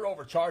stealing. They're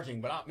overcharging,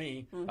 but not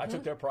me. I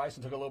took their price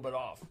and took a little bit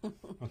off.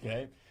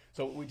 Okay.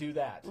 So we do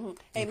that.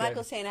 Hey,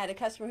 Michael's saying, I had a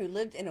customer who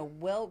lived in a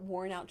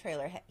well-worn-out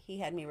trailer. He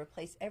had me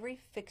replace every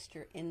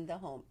fixture in the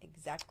home.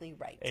 Exactly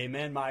right.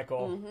 Amen,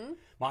 Michael.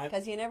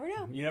 Because you never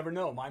know. You never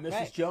know. My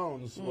Mrs.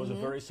 Jones was a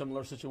very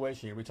similar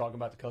situation. Here we talking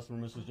about the customer,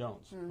 Mrs.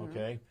 Jones.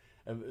 Okay.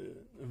 a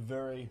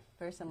very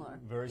similar.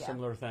 very Yeah.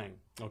 similar thing.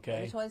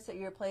 Okay, The toilets at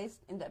your place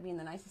end up being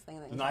the nicest thing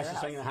in the the entire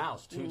nicest thing in the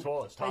house. 2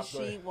 toilets. Because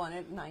Top she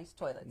wanted nice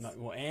toilets.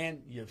 well,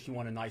 and she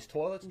wanted nice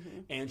toilets,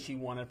 and she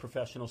wanted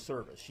professional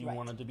service. She Right.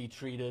 wanted to be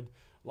treated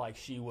like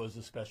she was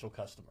a special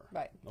customer.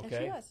 Right. Okay.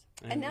 And she was.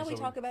 And now we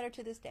so- talk about her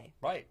to this day.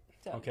 Right.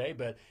 So- Okay,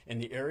 but in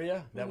the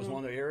area, that was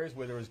one of the areas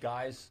where there was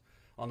guys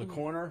on the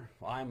corner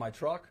eyeing my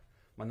truck,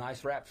 my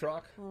nice wrap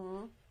truck,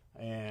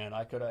 and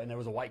and there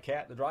was a white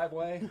cat in the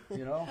driveway.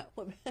 You know.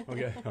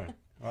 Okay.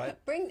 All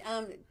right. Bring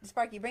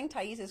Sparky, bring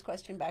Thais'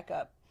 question back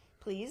up,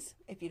 please,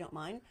 if you don't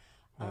mind.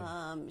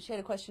 She had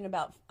a question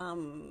about,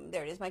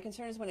 there it is. My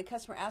concern is when a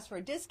customer asks for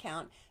a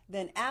discount,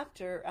 then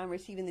after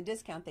receiving the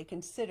discount, they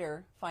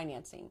consider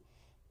financing.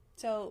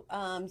 So,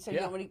 you Yeah.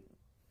 don't want to,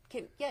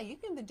 you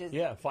can the discount.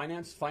 Yeah,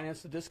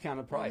 finance the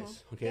discounted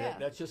price. Okay, Yeah.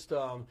 that's just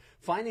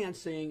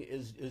financing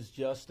is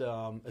just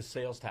a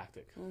sales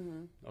tactic.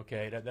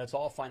 Okay, that's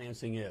all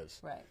financing is.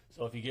 Right.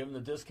 So if you give them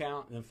the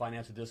discount, then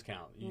finance a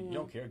discount. You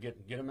don't care.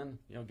 Get them in.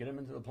 Get them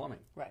into the plumbing.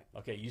 Right.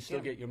 Okay, you still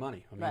get your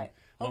money. I mean, Right.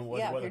 Oh, whether,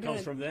 yeah, if whether you're it comes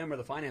doing- from them or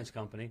the finance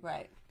company.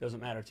 Right. Doesn't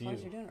matter to As long you.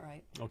 as you're doing it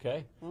right.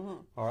 Okay.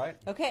 All right.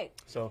 Okay.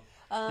 So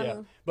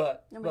yeah,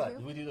 but number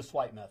two? we do the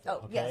swipe method.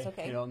 Oh, okay? yes,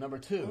 okay. You know, number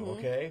 2.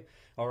 Okay.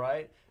 All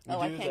right. We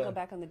I do can't go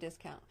back on the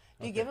discount.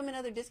 Do you Okay. give them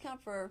another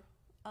discount for,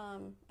 I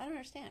don't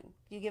understand.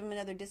 Do you give them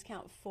another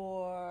discount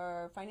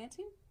for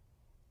financing?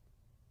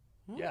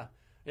 Yeah.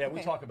 Yeah, we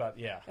Okay. talk about,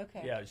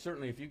 Okay. Yeah,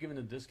 certainly if you're giving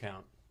a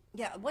discount,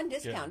 Yeah, one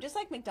discount. Yeah. Just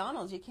like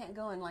McDonald's, you can't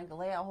go and like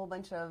lay out a whole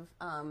bunch of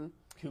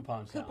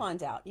coupons down.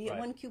 coupons out. You get Right.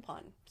 one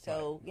coupon.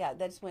 So yeah,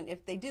 that's when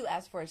if they do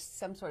ask for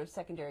some sort of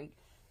secondary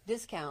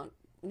discount,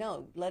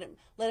 no, let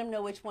them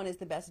know which one is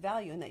the best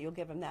value and that you'll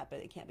give them that, but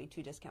it can't be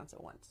 2 discounts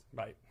at once.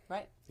 Right.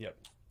 Right? Yep.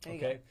 There you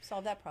Okay. go.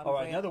 Solve that problem. All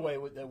right. for you. Another way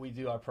that we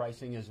do our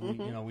pricing is we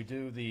we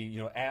do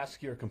the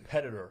ask your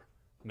competitor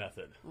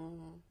method.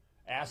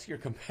 Ask your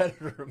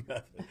competitor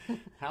method.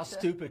 How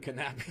stupid can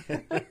that be?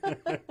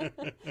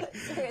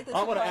 Sorry, at the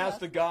I'm going to supply ask house.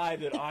 the guy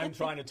that I'm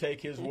trying to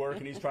take his work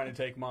and he's trying to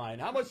take mine.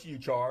 How much do you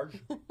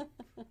charge?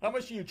 How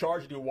much do you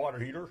charge to do a water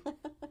heater?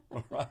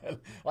 Right?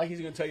 Like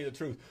he's going to tell you the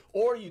truth.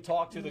 Or you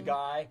talk to the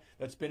guy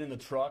that's been in the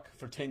truck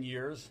for 10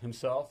 years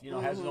himself,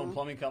 has his own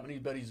plumbing company,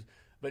 but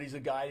he's a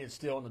guy that's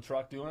still in the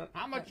truck doing it.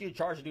 How much do you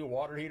charge to do a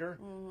water heater?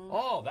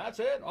 Oh, that's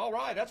it? All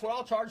right, that's what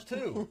I'll charge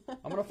too.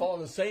 I'm going to follow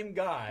the same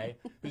guy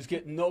who's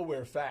getting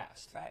nowhere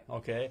fast. Right.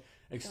 Okay?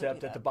 Except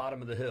do at that. the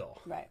bottom of the hill.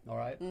 Right. All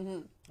right?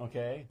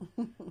 Okay?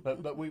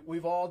 But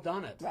we've all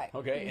done it. Right.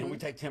 Okay? And we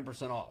take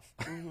 10% off.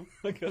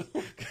 Because-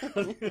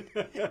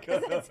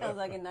 That sounds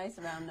like a nice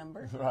round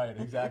number. right,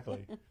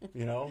 exactly.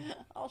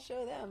 I'll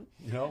show them.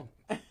 You know?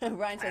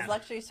 Ryan says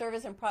luxury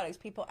service and products.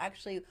 People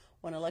actually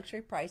want a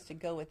luxury price to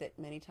go with it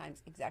many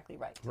times. Exactly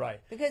right. Right.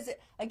 Because,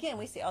 again,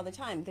 we see all the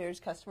time, there's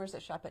customers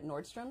that shop at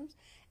Nordstrom's,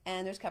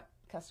 and there's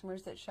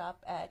customers that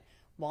shop at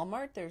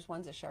Walmart. There's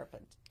ones that shop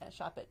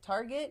at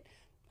Target,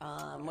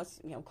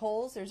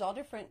 Kohl's. There's all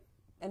different,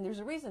 and there's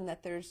a reason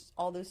that there's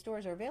all those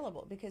stores are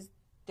available because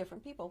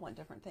different people want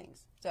different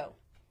things. So,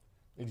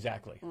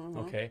 Exactly.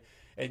 Okay.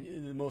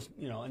 And the most,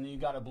 and you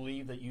got to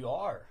believe that you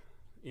are.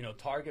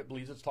 Target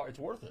believes it's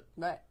worth it.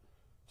 right.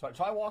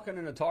 Try walking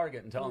into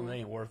Target and tell them they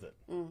ain't worth it.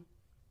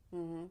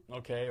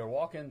 Okay, or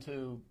walk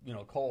into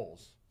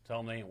Kohl's, tell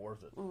them they ain't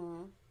worth it,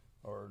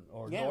 or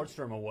Yeah.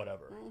 Nordstrom or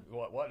whatever.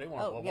 What they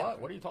want? Oh, yeah.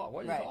 What are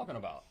you Right. talking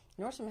about?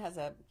 Nordstrom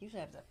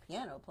usually has a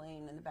piano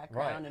playing in the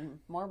background and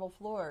marble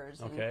floors.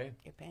 And Okay.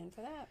 you're paying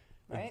for that,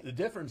 right? The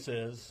difference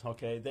is,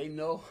 okay, they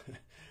know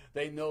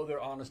their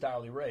honest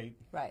hourly rate.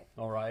 Right.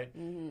 All right?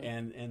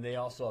 And they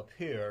also up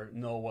here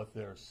know what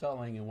they're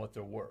selling and what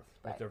they're worth,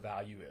 what Right. their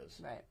value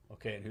is. Right.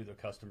 Okay, and who their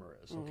customer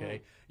is.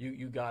 Okay,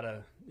 you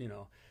gotta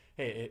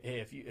hey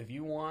if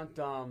you want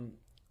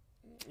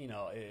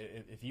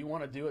if you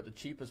want to do it the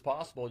cheapest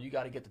possible, you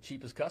got to get the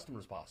cheapest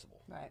customers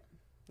possible. Right.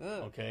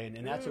 Ugh. Okay,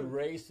 and that's a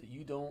race that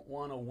you don't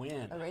want to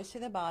win. A race to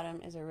the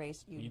bottom is a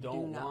race you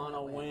don't do not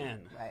wanna want to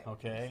win. Right.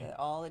 Okay. I say that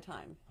all the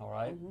time. All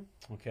right.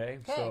 Okay.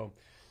 Okay. So,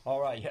 all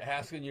right.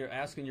 Asking your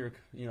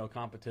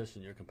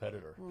competition, your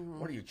competitor.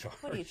 What do you charge?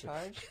 What do you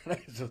charge?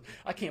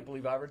 I can't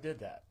believe I ever did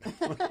that.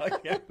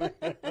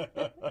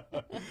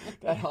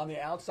 That on the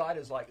outside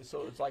is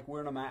it's like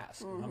wearing a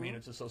mask. I mean,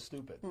 it's just so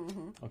stupid.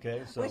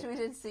 Okay. So Wish we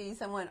did see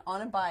someone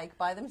on a bike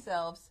by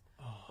themselves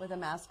with a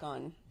mask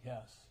on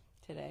yes,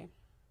 today.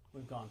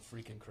 we've gone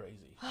freaking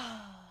crazy.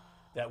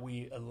 That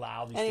we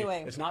allow these Anyway,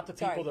 people. It's not the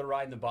sorry. people that are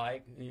riding the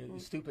bike.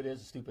 Stupid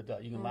is, stupid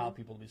does. You can allow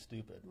people to be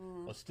stupid.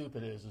 What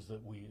stupid is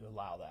that we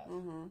allow that.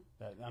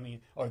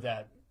 Or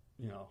that,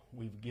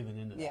 we've given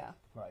into that. Yeah.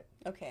 Right.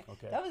 Okay.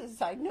 Okay. That was a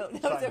side note.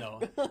 That Side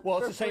was note. Well,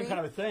 it's for the same free. kind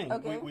of a thing.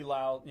 Okay. We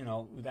allow,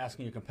 with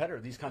asking your competitor,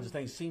 these kinds of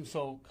things seem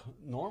so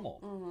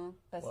normal.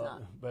 That's Well,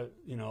 not. But,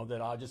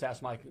 that I'll just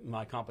ask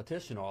my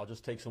competition or I'll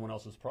just take someone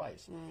else's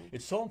price.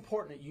 It's so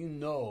important that you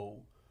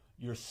know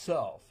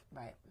yourself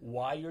Right.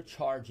 why you're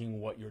charging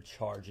what you're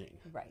charging.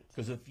 Right.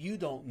 Because if you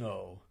don't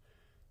know,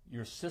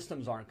 your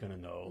systems aren't going to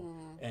know,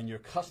 and your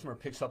customer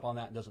picks up on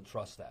that and doesn't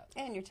trust that.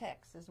 And your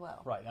text as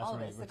well. Right, that's all of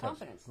right. it's the Your text.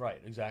 confidence. Right,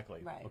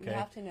 exactly. Right. Okay. You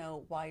have to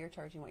know why you're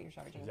charging what you're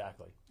charging.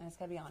 Exactly. And it's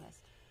got to be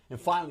honest. And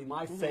finally,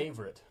 my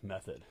favorite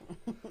method.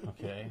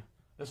 Okay,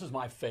 this is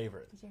my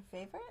favorite, Is your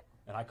favorite?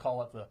 and I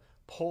call it the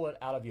pull it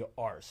out of your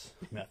arse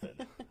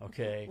method.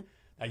 Okay,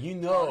 now you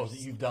know that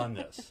you've done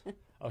this.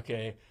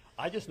 Okay,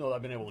 I just know that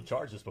I've been able to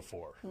charge this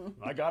before.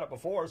 I got it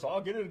before, so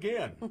I'll get it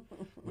again.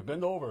 We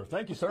bend over.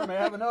 Thank you, sir. May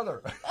I have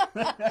another?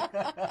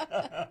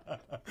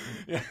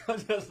 Yeah,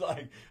 just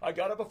like, I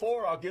got it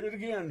before. I'll get it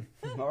again.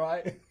 All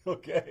right?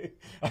 Okay.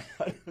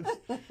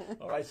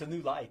 All right, so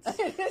new lights.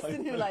 It's the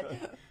new light.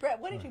 Brett,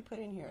 what did you put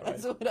in here?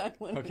 That's what I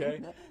want Okay.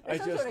 to know. I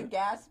There's some just- sort of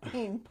gas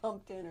being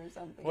pumped in or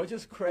something. Well, it's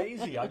just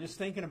crazy. I'm just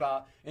thinking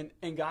about, and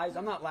guys,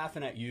 I'm not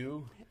laughing at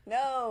you.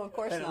 No, of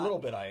course And not. a little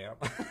bit I am.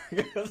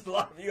 There's a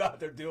lot of you out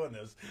there doing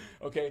this.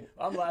 Okay,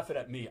 I'm laughing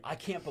at me. I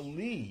can't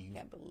believe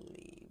Can't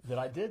believe. that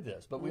I did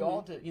this, but we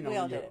all did. You know, We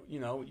all you- did it. You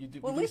know, you do.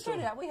 When do we so-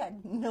 started out, we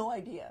had no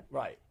idea.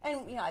 Right.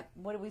 And, you know,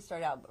 what did we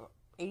start out?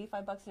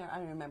 $85 an hour? I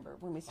don't remember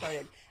when we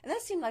started. And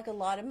that seemed like a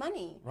lot of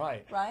money.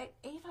 Right. Right?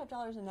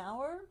 $85 an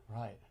hour?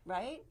 Right.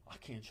 Right? I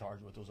can't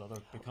charge what those other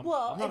big companies.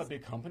 Well, I'm not a it's-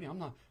 big company. I'm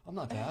not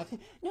that.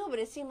 No, but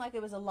it seemed like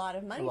it was a lot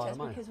of money A lot to of us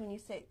money. because when you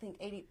think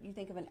 80, you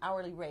think of an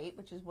hourly rate,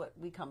 which is what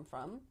we come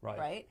from,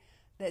 Right.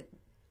 That,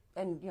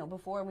 and you know,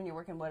 before when you're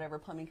working whatever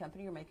plumbing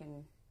company, you're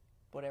making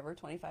whatever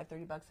 $25,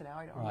 $30 an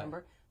hour. I don't Right.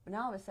 remember. But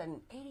now all of a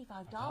sudden,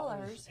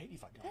 $85.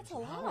 $85 That's a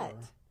an lot. hour.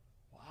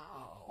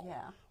 Wow.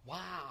 Yeah.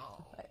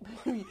 Wow.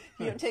 you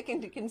know, take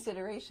into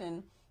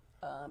consideration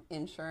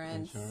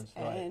insurance Insurance,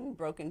 right. and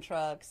broken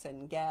trucks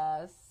and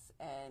gas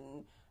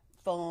and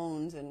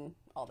phones and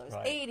all those.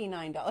 Right.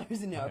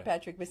 $89 an hour. Right.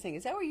 Patrick was saying,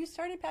 is that where you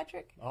started,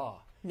 Patrick? Oh.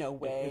 No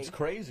way. It's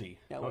crazy.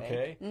 No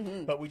way.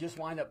 Okay. But we just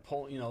wind up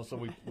pulling, you know, so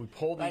we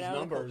pull these Right out of-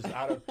 numbers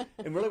out of,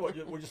 and really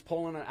we're just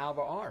pulling it out of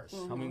our arse.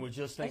 I mean, we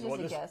just think, It's well,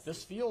 just a guess.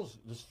 this feels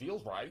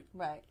right.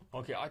 Right.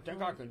 Okay, I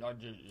think I can. I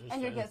just,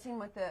 And you're guessing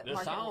what the this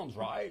market sounds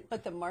right.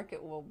 what the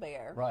market will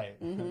bear. Right.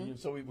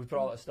 So we put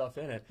all that stuff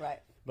in it.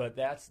 Right. But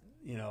that's,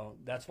 you know,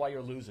 that's why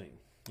you're losing.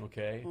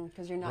 Okay.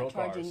 Because you're not Broke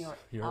charging ours.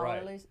 your You're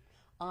hourly, right.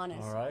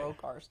 honest All right.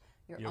 broke hours.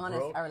 Your You're honest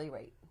broke. hourly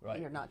rate. Right.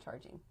 You're not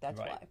charging. That's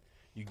Right. why.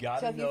 You got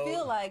So to if know. you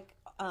feel like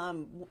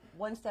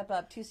one step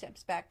up, two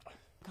steps back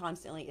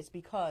constantly, it's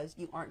because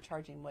you aren't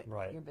charging what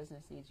Right. your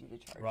business needs you to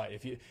charge. Right.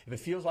 If it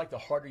feels like the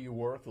harder you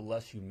work, the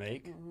less you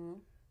make.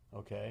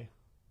 Okay.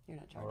 You're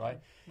not charging All right.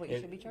 what you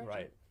should be charging.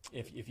 Right.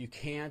 If you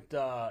can't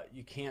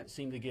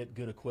seem to get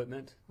good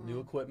equipment, new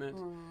equipment,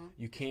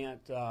 you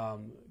can't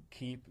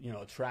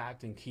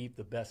attract and keep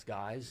the best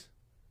guys.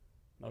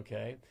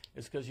 Okay.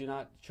 It's because you're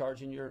not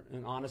charging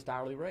an honest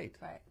hourly rate.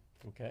 Right.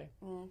 Okay.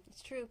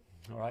 It's true.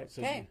 All right.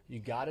 So Okay. you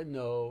got to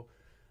know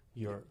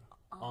your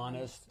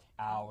honest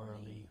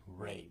hourly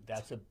rate.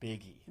 That's a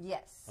biggie.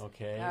 Yes.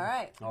 Okay. All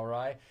right. All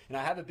right. And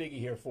I have a biggie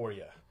here for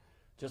you,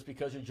 just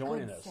because you're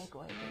joining Good us.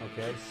 segue.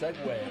 Okay.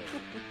 Segue.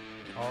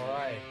 All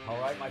right. All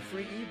right. My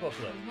free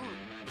e-booklet,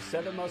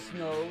 7 Must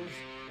Knows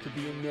to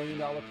Be a $1 Million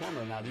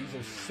Plumber. Now, these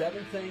are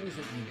 7 things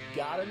that you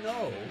got to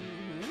know.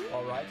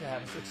 All right, to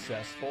have a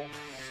successful,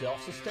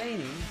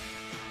 self-sustaining,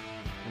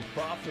 and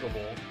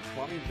profitable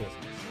plumbing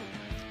business.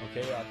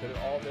 Okay. I put it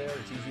all there.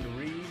 It's easy to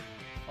read.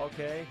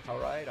 Okay. All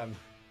right. I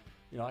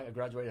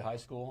graduated high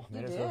school. You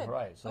It's did.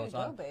 right. So Way it's to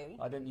go, not, baby.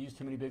 I didn't use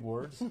too many big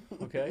words.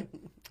 Okay.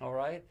 All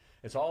right.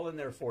 It's all in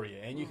there for you.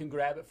 And you can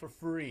grab it for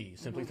free.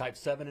 Simply type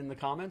 7 in the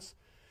comments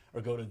or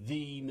go to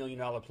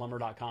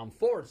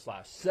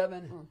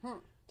themilliondollarplumber.com/7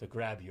 to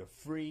grab your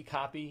free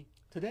copy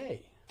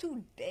today.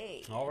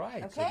 Today. All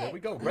right. So Okay. there we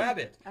go. Grab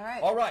it. All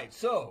right. All right.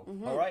 So,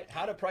 all right.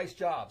 How to price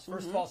jobs.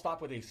 First of all,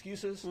 stop with the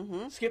excuses.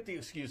 Skip the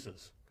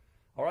excuses.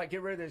 All right.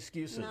 Get rid of the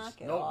excuses. Knock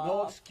it No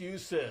off.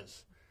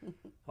 excuses.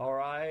 All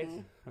right.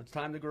 It's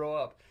time to grow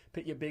up.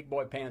 Put your big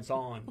boy pants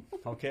on.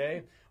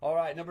 Okay. All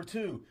right. Number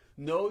 2,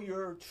 know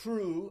your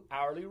true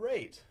hourly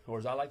rate, or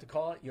as I like to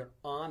call it, your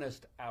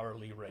honest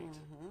hourly rate.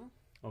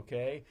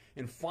 Okay.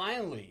 And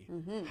finally,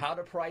 how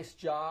to price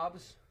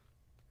jobs.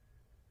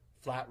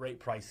 Flat rate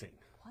pricing.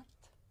 What?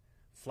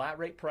 Flat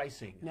rate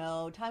pricing.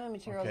 No, time and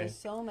materials Okay. is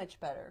so much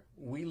better.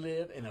 We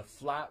live in a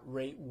flat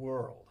rate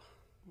world.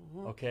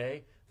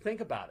 Okay?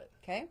 Think about it.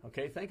 Okay.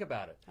 Okay, think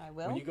about it. I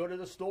will. When you go to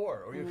the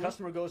store, or your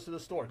customer goes to the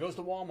store, goes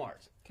to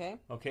Walmart. Okay.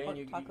 Okay, Or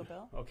and Taco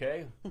Bell.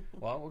 Okay,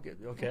 well, we'll get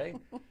okay.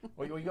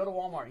 Well, you go to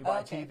Walmart, you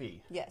buy Okay. a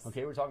TV. Yes.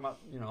 Okay, we're talking about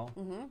Go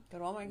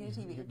to Walmart and get a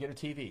TV. get a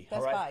TV. Best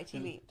all right? Buy,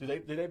 TV.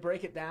 Do they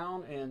break it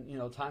down in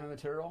time and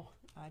material?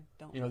 I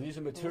don't. These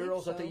are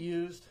materials that they so.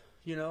 used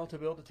to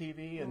build the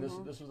TV, and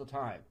this was the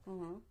time.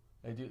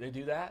 They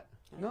do that?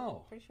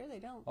 No. Pretty sure they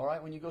don't. All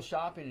right, when you go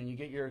shopping and you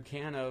get your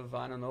can of,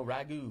 I don't know,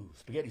 ragu,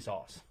 spaghetti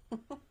sauce,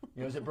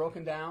 is it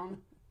broken down?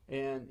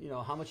 And,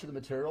 how much of the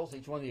materials,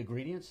 each one of the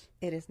ingredients,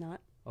 It is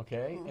not.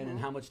 okay? And then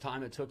how much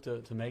time it took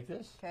to make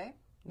this? Okay.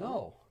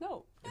 No.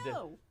 No. They're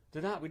No.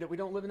 not. We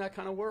don't live in that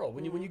kind of world.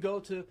 When you go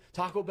to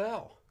Taco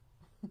Bell,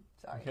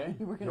 Sorry. Okay.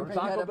 You were going Go to to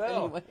bring that Taco up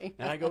Bell, anyway.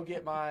 and I go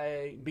get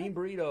my bean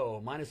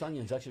burrito minus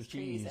onions, extra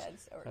cheese,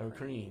 Sour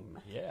cream.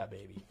 Yeah,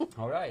 baby.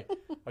 All right.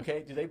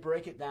 Okay. Do they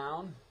break it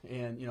down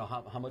and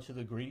how much of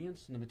the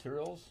ingredients and the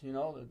materials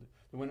that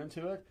went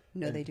into it?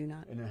 No, they do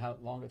not. And then how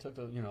long it took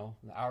the the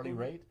hourly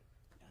rate?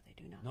 No, they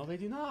do not. No, they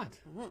do not.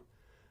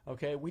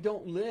 Okay. We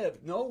don't live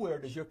nowhere.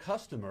 Does your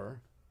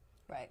customer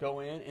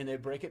go in and they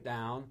break it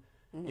down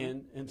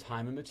in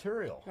time and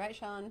material? Right,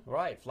 Sean?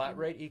 Right, flat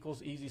rate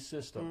equals easy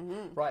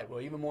system. Right, well,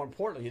 even more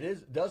importantly,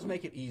 does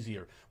make it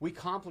easier. We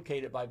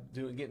complicate it by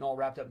getting all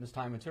wrapped up in this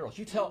time and materials.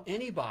 You tell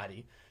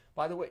anybody,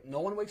 by the way,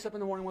 no one wakes up in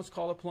the morning and wants to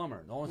call a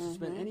plumber. No one wants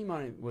to spend any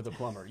money with a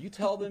plumber. You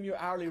tell them your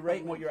hourly rate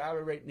and what your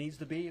hourly rate needs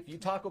to be. If you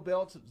Taco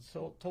Bell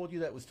told you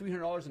that it was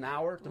 $300 an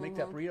hour to make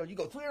that burrito, you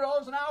go,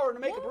 $300 an hour to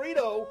make a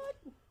burrito?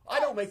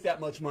 I don't make that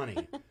much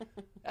money.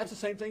 That's the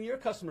same thing your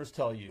customers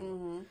tell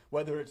you,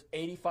 whether it's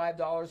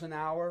 $85 an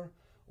hour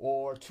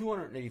or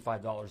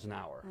 $285 an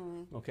hour,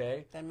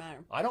 okay? Doesn't matter.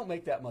 I don't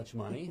make that much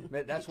money.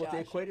 That's what they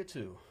Josh. equate it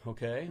to,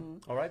 okay?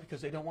 All right,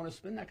 because they don't want to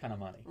spend that kind of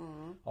money.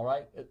 All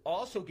right,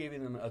 also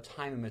giving them a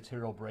time and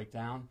material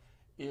breakdown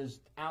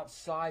is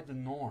outside the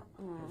norm.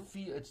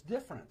 It's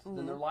different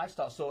than their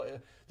lifestyle. So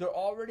they're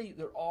already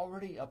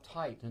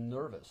uptight and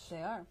nervous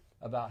They are.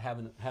 about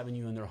having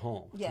you in their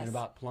home Yes. and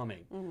about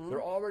plumbing.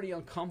 They're already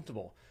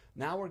uncomfortable.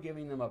 Now we're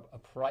giving them a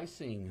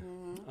pricing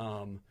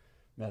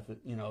method,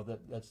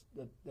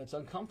 that's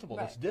uncomfortable.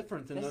 Right. That's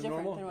different than That's the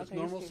different normal than what they're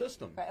used to.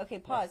 system. Right. Okay.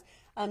 Pause.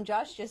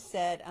 Josh just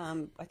said.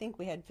 I think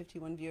we had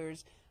 51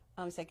 viewers.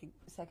 A second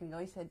ago,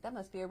 he said that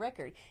must be a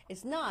record.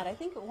 It's not. I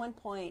think at one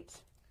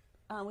point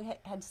we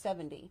had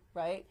 70.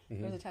 Right.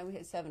 There was a time we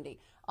had 70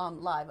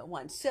 live at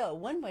once. So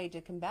one way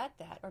to combat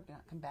that, or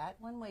not combat,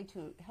 one way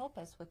to help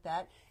us with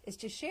that is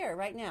to share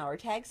right now or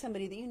tag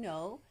somebody that you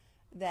know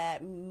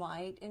that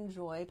might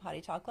enjoy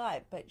Potty Talk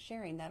Live. But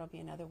sharing, that'll be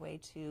another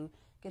way to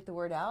get the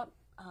word out.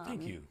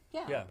 Thank you.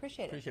 Yeah,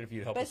 appreciate it. Appreciate it if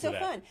you help but us it's so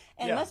with that. fun.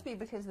 And it must be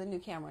because of the new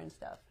camera and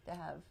stuff to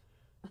have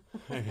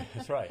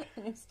That's right. a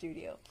new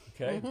studio.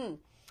 Okay.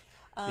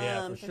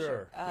 Yeah, for for sure.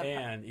 sure.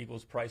 And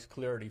equals price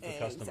clarity for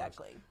customers.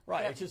 Exactly.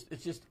 Right. Yep.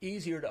 It's just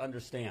easier to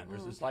understand.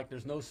 It's like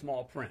there's no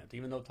small print,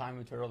 even though time and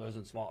material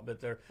isn't small, but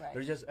they're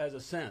just as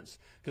a sense,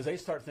 because they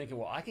start thinking,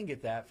 well, I can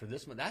get that for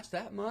this much. That's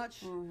that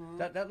much.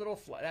 That little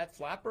that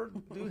flapper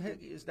dude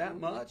is that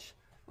much.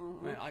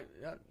 I mean,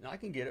 I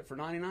can get it for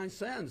 99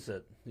 cents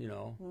at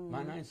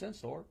 99-cent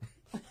store.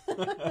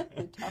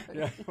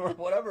 Yeah, or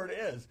whatever it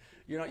is.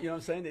 You know what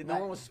I'm saying? No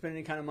one wants to spend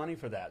any kind of money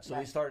for that. So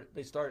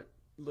they start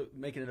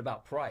making it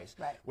about price.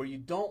 Right. Where you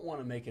don't want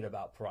to make it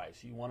about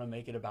price. You want to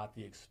make it about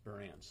the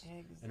experience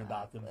and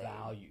about the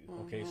value.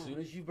 Okay. As soon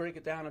as you break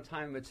it down in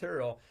time and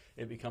material,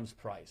 it becomes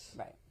price.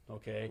 Right.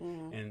 Okay.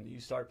 And you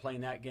start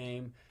playing that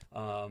game,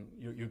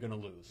 you're going to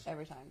lose.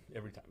 Every time.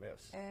 Every time,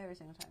 yes. Every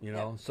single time. You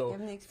know, Yep. so Give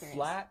them the experience.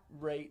 flat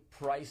rate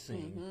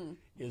pricing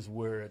is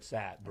where it's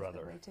at,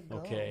 brother. way to go.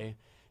 Okay,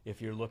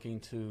 if you're looking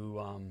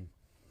to,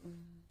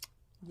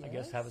 I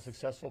guess, have a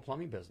successful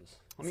plumbing business.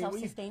 I mean,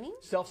 Self-sustaining?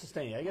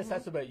 Self-sustaining. I guess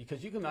that's about you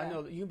because you can. I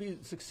know that you can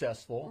be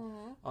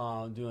successful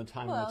doing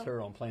time and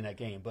material and playing that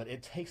game, but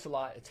it takes a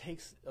lot. It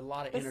takes a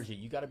lot of energy.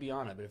 You got to be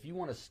on it. But if you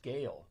want to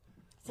scale,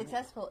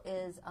 Successful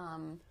is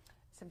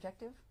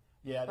subjective.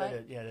 yeah, Right? that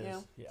is, yeah, it You is.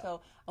 know? Yeah.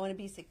 So I want to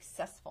be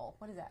successful.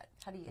 What is that?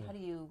 How do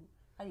you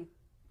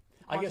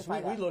I guess we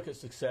quantify that? look at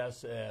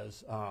success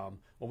as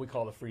what we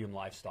call the freedom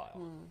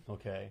lifestyle.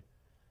 Okay,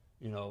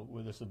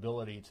 with this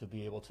ability to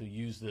be able to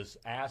use this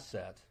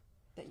asset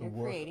That to you're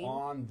work creating.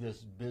 on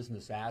this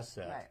business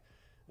asset Right.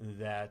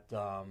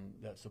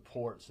 that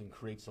supports and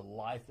creates a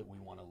life that we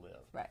want to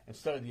live. Right.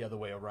 Instead of the other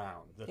way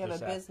around. That You have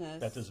this a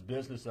business. That this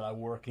business that I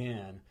work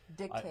in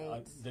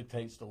Dictates.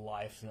 dictates the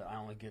life that I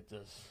only get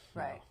this.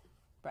 Right.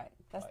 Right.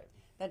 That's Right.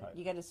 that. Right.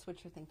 You got to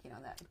switch your thinking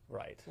on that.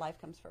 Right. Life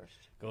comes first.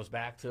 Goes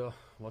back to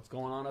what's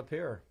going on up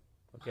here.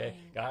 Okay.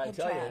 Gotta Head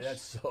tell you, trash.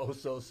 that's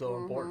so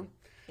important.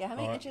 Yeah. How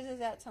many All right. inches is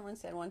that? Someone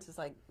said once is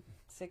like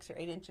 6 or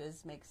 8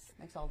 inches makes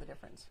all the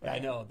difference. I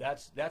know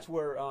that's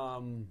where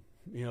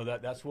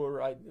that's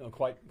where I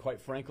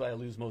quite frankly I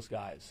lose most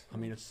guys. I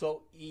mean, it's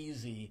so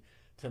easy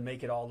to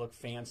make it all look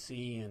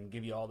fancy and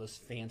give you all this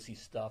fancy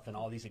stuff and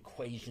all these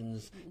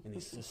equations and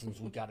these systems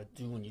we got to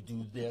do, and you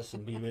do this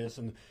and be this,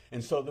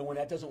 and so then when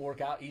that doesn't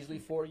work out easily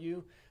for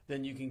you,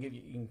 then you can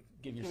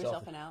give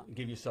yourself an out.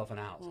 Give yourself an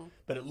out.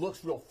 But it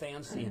looks real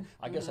fancy, and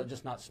I guess I'm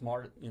just not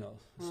smart,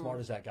 smart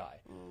as that guy.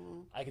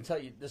 I can tell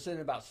you, this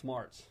isn't about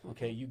smarts.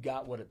 Okay, you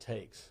got what it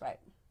takes. Right.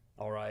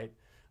 All right,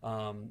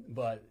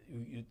 but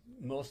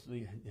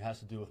mostly it has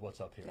to do with what's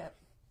up here. Yep.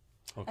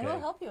 Okay. And we'll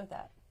help you with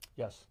that.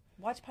 Yes.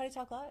 Watch Potty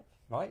Talk Live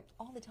Right.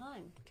 all the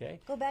time. Okay.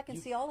 Go back and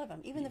see all of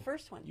them, even the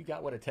first one. You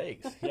got what it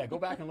takes. Yeah. Go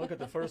back and look at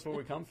the first where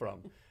we come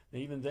from.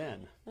 Even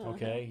then,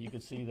 okay, you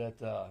could see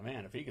that.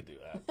 Man, if he could do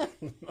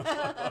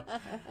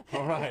that.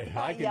 All right,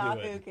 I can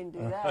Yahoo do it. can do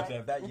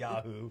that. that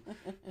Yahoo.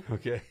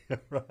 Okay.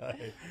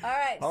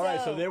 Right. All right.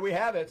 So there we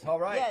have it. All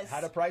right. Yes. How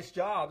to price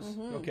jobs.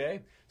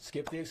 Okay.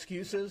 Skip the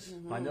excuses.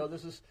 I know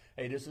this is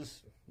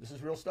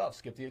real stuff.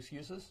 Skip the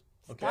excuses.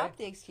 Okay? Stop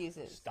the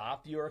excuses.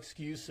 Stop your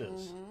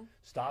excuses.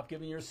 Stop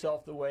giving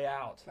yourself the way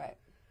out. Right.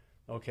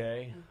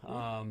 Okay?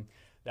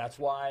 That's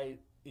why,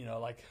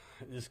 like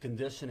this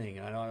conditioning,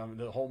 I know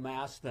the whole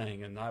mask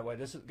thing, and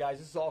this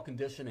is all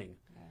conditioning.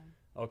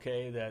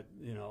 Okay, that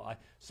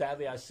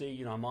sadly I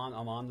see I'm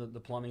on the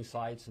plumbing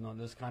sites and on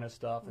this kind of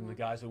stuff, and the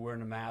guys are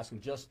wearing a mask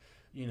and just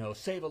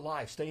save a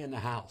life, stay in the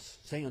house,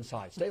 stay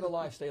inside, save a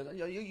life, stay.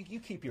 You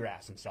keep your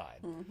ass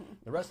inside.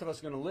 The rest of us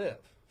are going to live.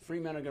 Free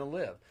men are going to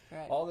live.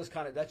 Right. All this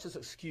that's just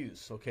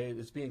excuse. Okay,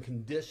 it's being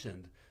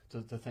conditioned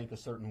to think a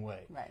certain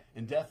way. Right.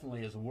 And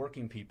definitely as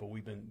working people,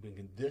 we've been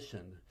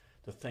conditioned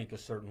to think a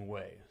certain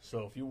way.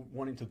 So if you're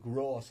wanting to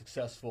grow a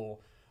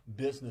successful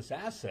business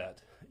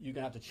asset, you're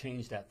going to have to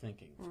change that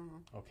thinking.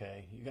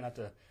 Okay? You're going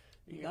to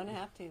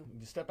have to.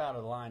 You step out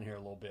of the line here a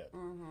little bit.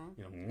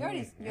 You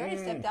already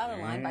stepped out of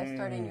the line by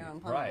starting your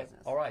own plumbing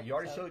business. All right. You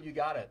already showed you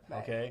got it.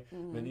 Right. Okay?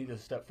 But you need to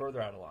step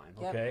further out of line.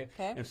 Yep. Okay?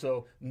 Okay. And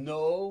so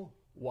know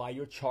why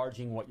you're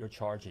charging what you're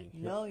charging.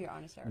 Know your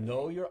honest hourly rate.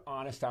 Know your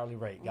honest hourly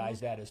rate.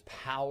 Guys, that is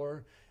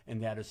power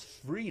and that is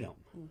freedom.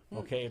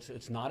 Okay?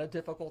 It's not a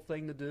difficult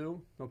thing to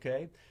do.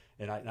 Okay?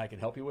 And I can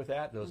help you with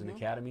that. Those in the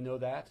academy know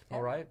that.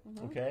 All right,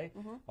 okay,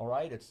 all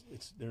right.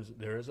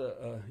 There is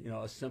a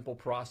simple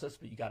process,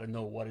 but you got to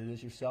know what it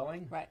is you're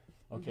selling. Right.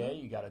 Okay,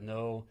 you got to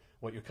know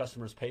what your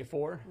customers pay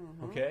for.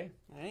 Okay.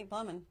 It ain't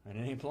plumbing. And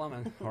it ain't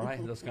plumbing. All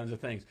right, those kinds of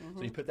things.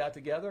 So you put that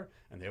together,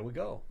 and there we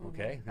go.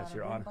 Okay, that's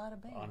your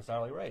honest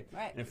hourly rate.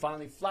 Right. And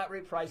finally, flat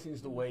rate pricing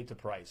is the way to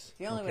price.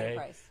 The only way to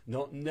price.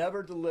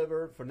 Never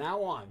deliver from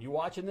now on. You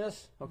watching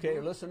this? Okay,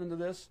 you're listening to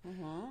this.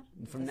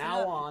 From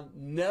now on,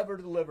 never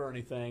deliver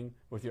anything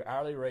with your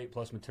hourly rate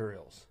plus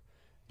materials.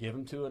 Give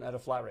them to it at a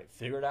flat rate.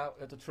 Figure it out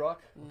at the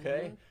truck.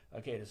 Okay.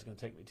 Okay, this is going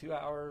to take me 2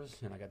 hours,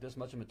 and I got this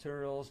much of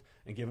materials,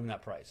 and give them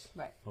that price.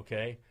 Right.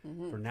 Okay.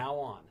 From now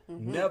on,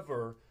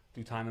 never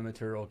do time and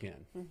material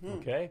again.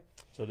 Okay.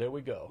 So there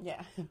we go.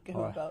 Yeah.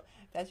 Go.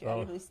 That's your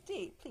attitude.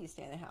 Please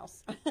stay in the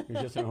house.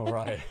 You're just all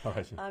right. All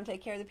right.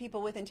 Take care of the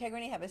people with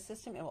integrity. Have a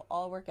system. It will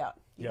all work out.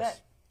 You Yes.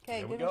 bet.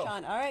 Okay, There we good one, go.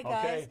 Sean. All right,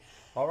 guys. Okay.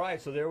 All right.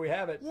 So there we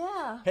have it.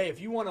 Yeah. Hey, if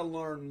you want to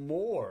learn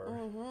more,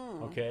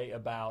 okay,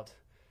 about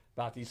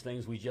these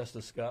things we just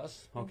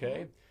discussed,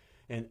 okay,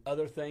 and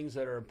other things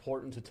that are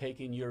important to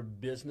taking your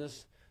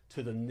business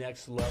to the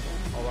next level,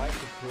 all right,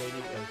 to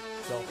creating a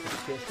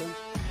self-sufficient,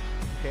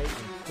 okay,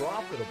 and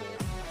profitable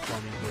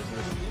plumbing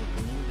business,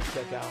 then you need to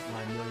check out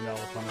my $1 Million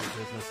Plumbing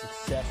Business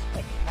Success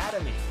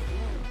Academy.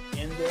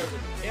 In there is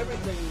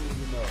everything you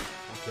need to know,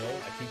 okay?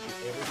 I teach you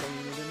everything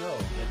you need to know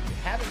that you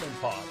haven't been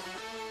taught,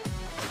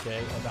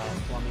 okay, about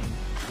plumbing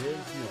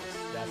business.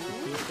 That's the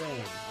key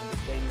thing,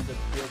 understanding the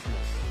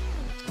business,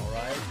 all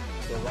right?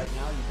 So right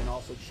now you can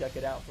also check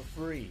it out for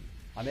free.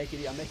 I make it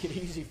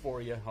easy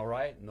for you, all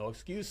right? No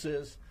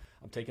excuses.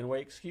 I'm taking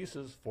away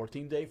excuses.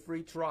 14-day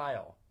free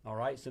trial, all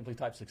right? Simply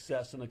type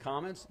success in the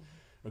comments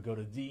or go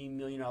to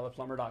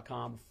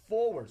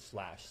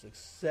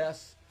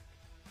themilliondollarplumber.com/success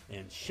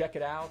and check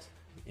it out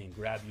and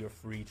grab your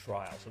free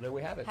trial. So there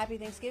we have it. Happy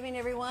Thanksgiving,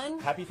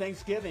 everyone. Happy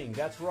Thanksgiving.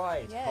 That's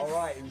right. Yes. All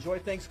right. Enjoy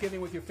Thanksgiving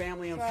with your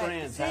family and That's right.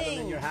 friends. Sing. Have them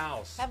in your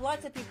house. Have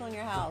lots of people in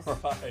your house.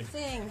 Right.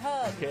 Sing,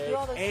 hug, Okay. do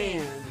all those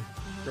And things.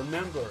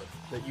 remember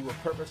that you were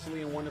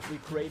purposely and wonderfully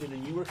created,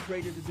 and you were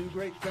created to do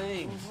great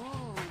things.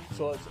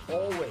 So it's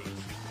always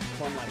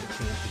plumb like a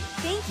champion.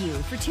 Thank you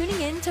for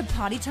tuning in to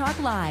Potty Talk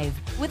Live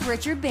with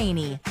Richard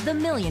Bainey, the $1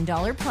 Million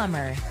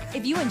Plumber.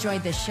 If you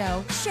enjoyed this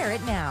show, share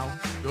it now.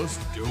 Just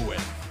do it.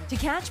 To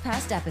catch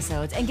past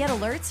episodes and get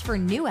alerts for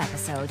new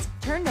episodes,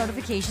 turn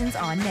notifications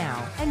on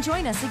now and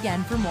join us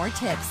again for more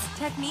tips,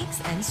 techniques,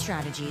 and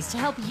strategies to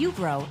help you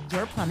grow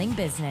your plumbing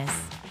business.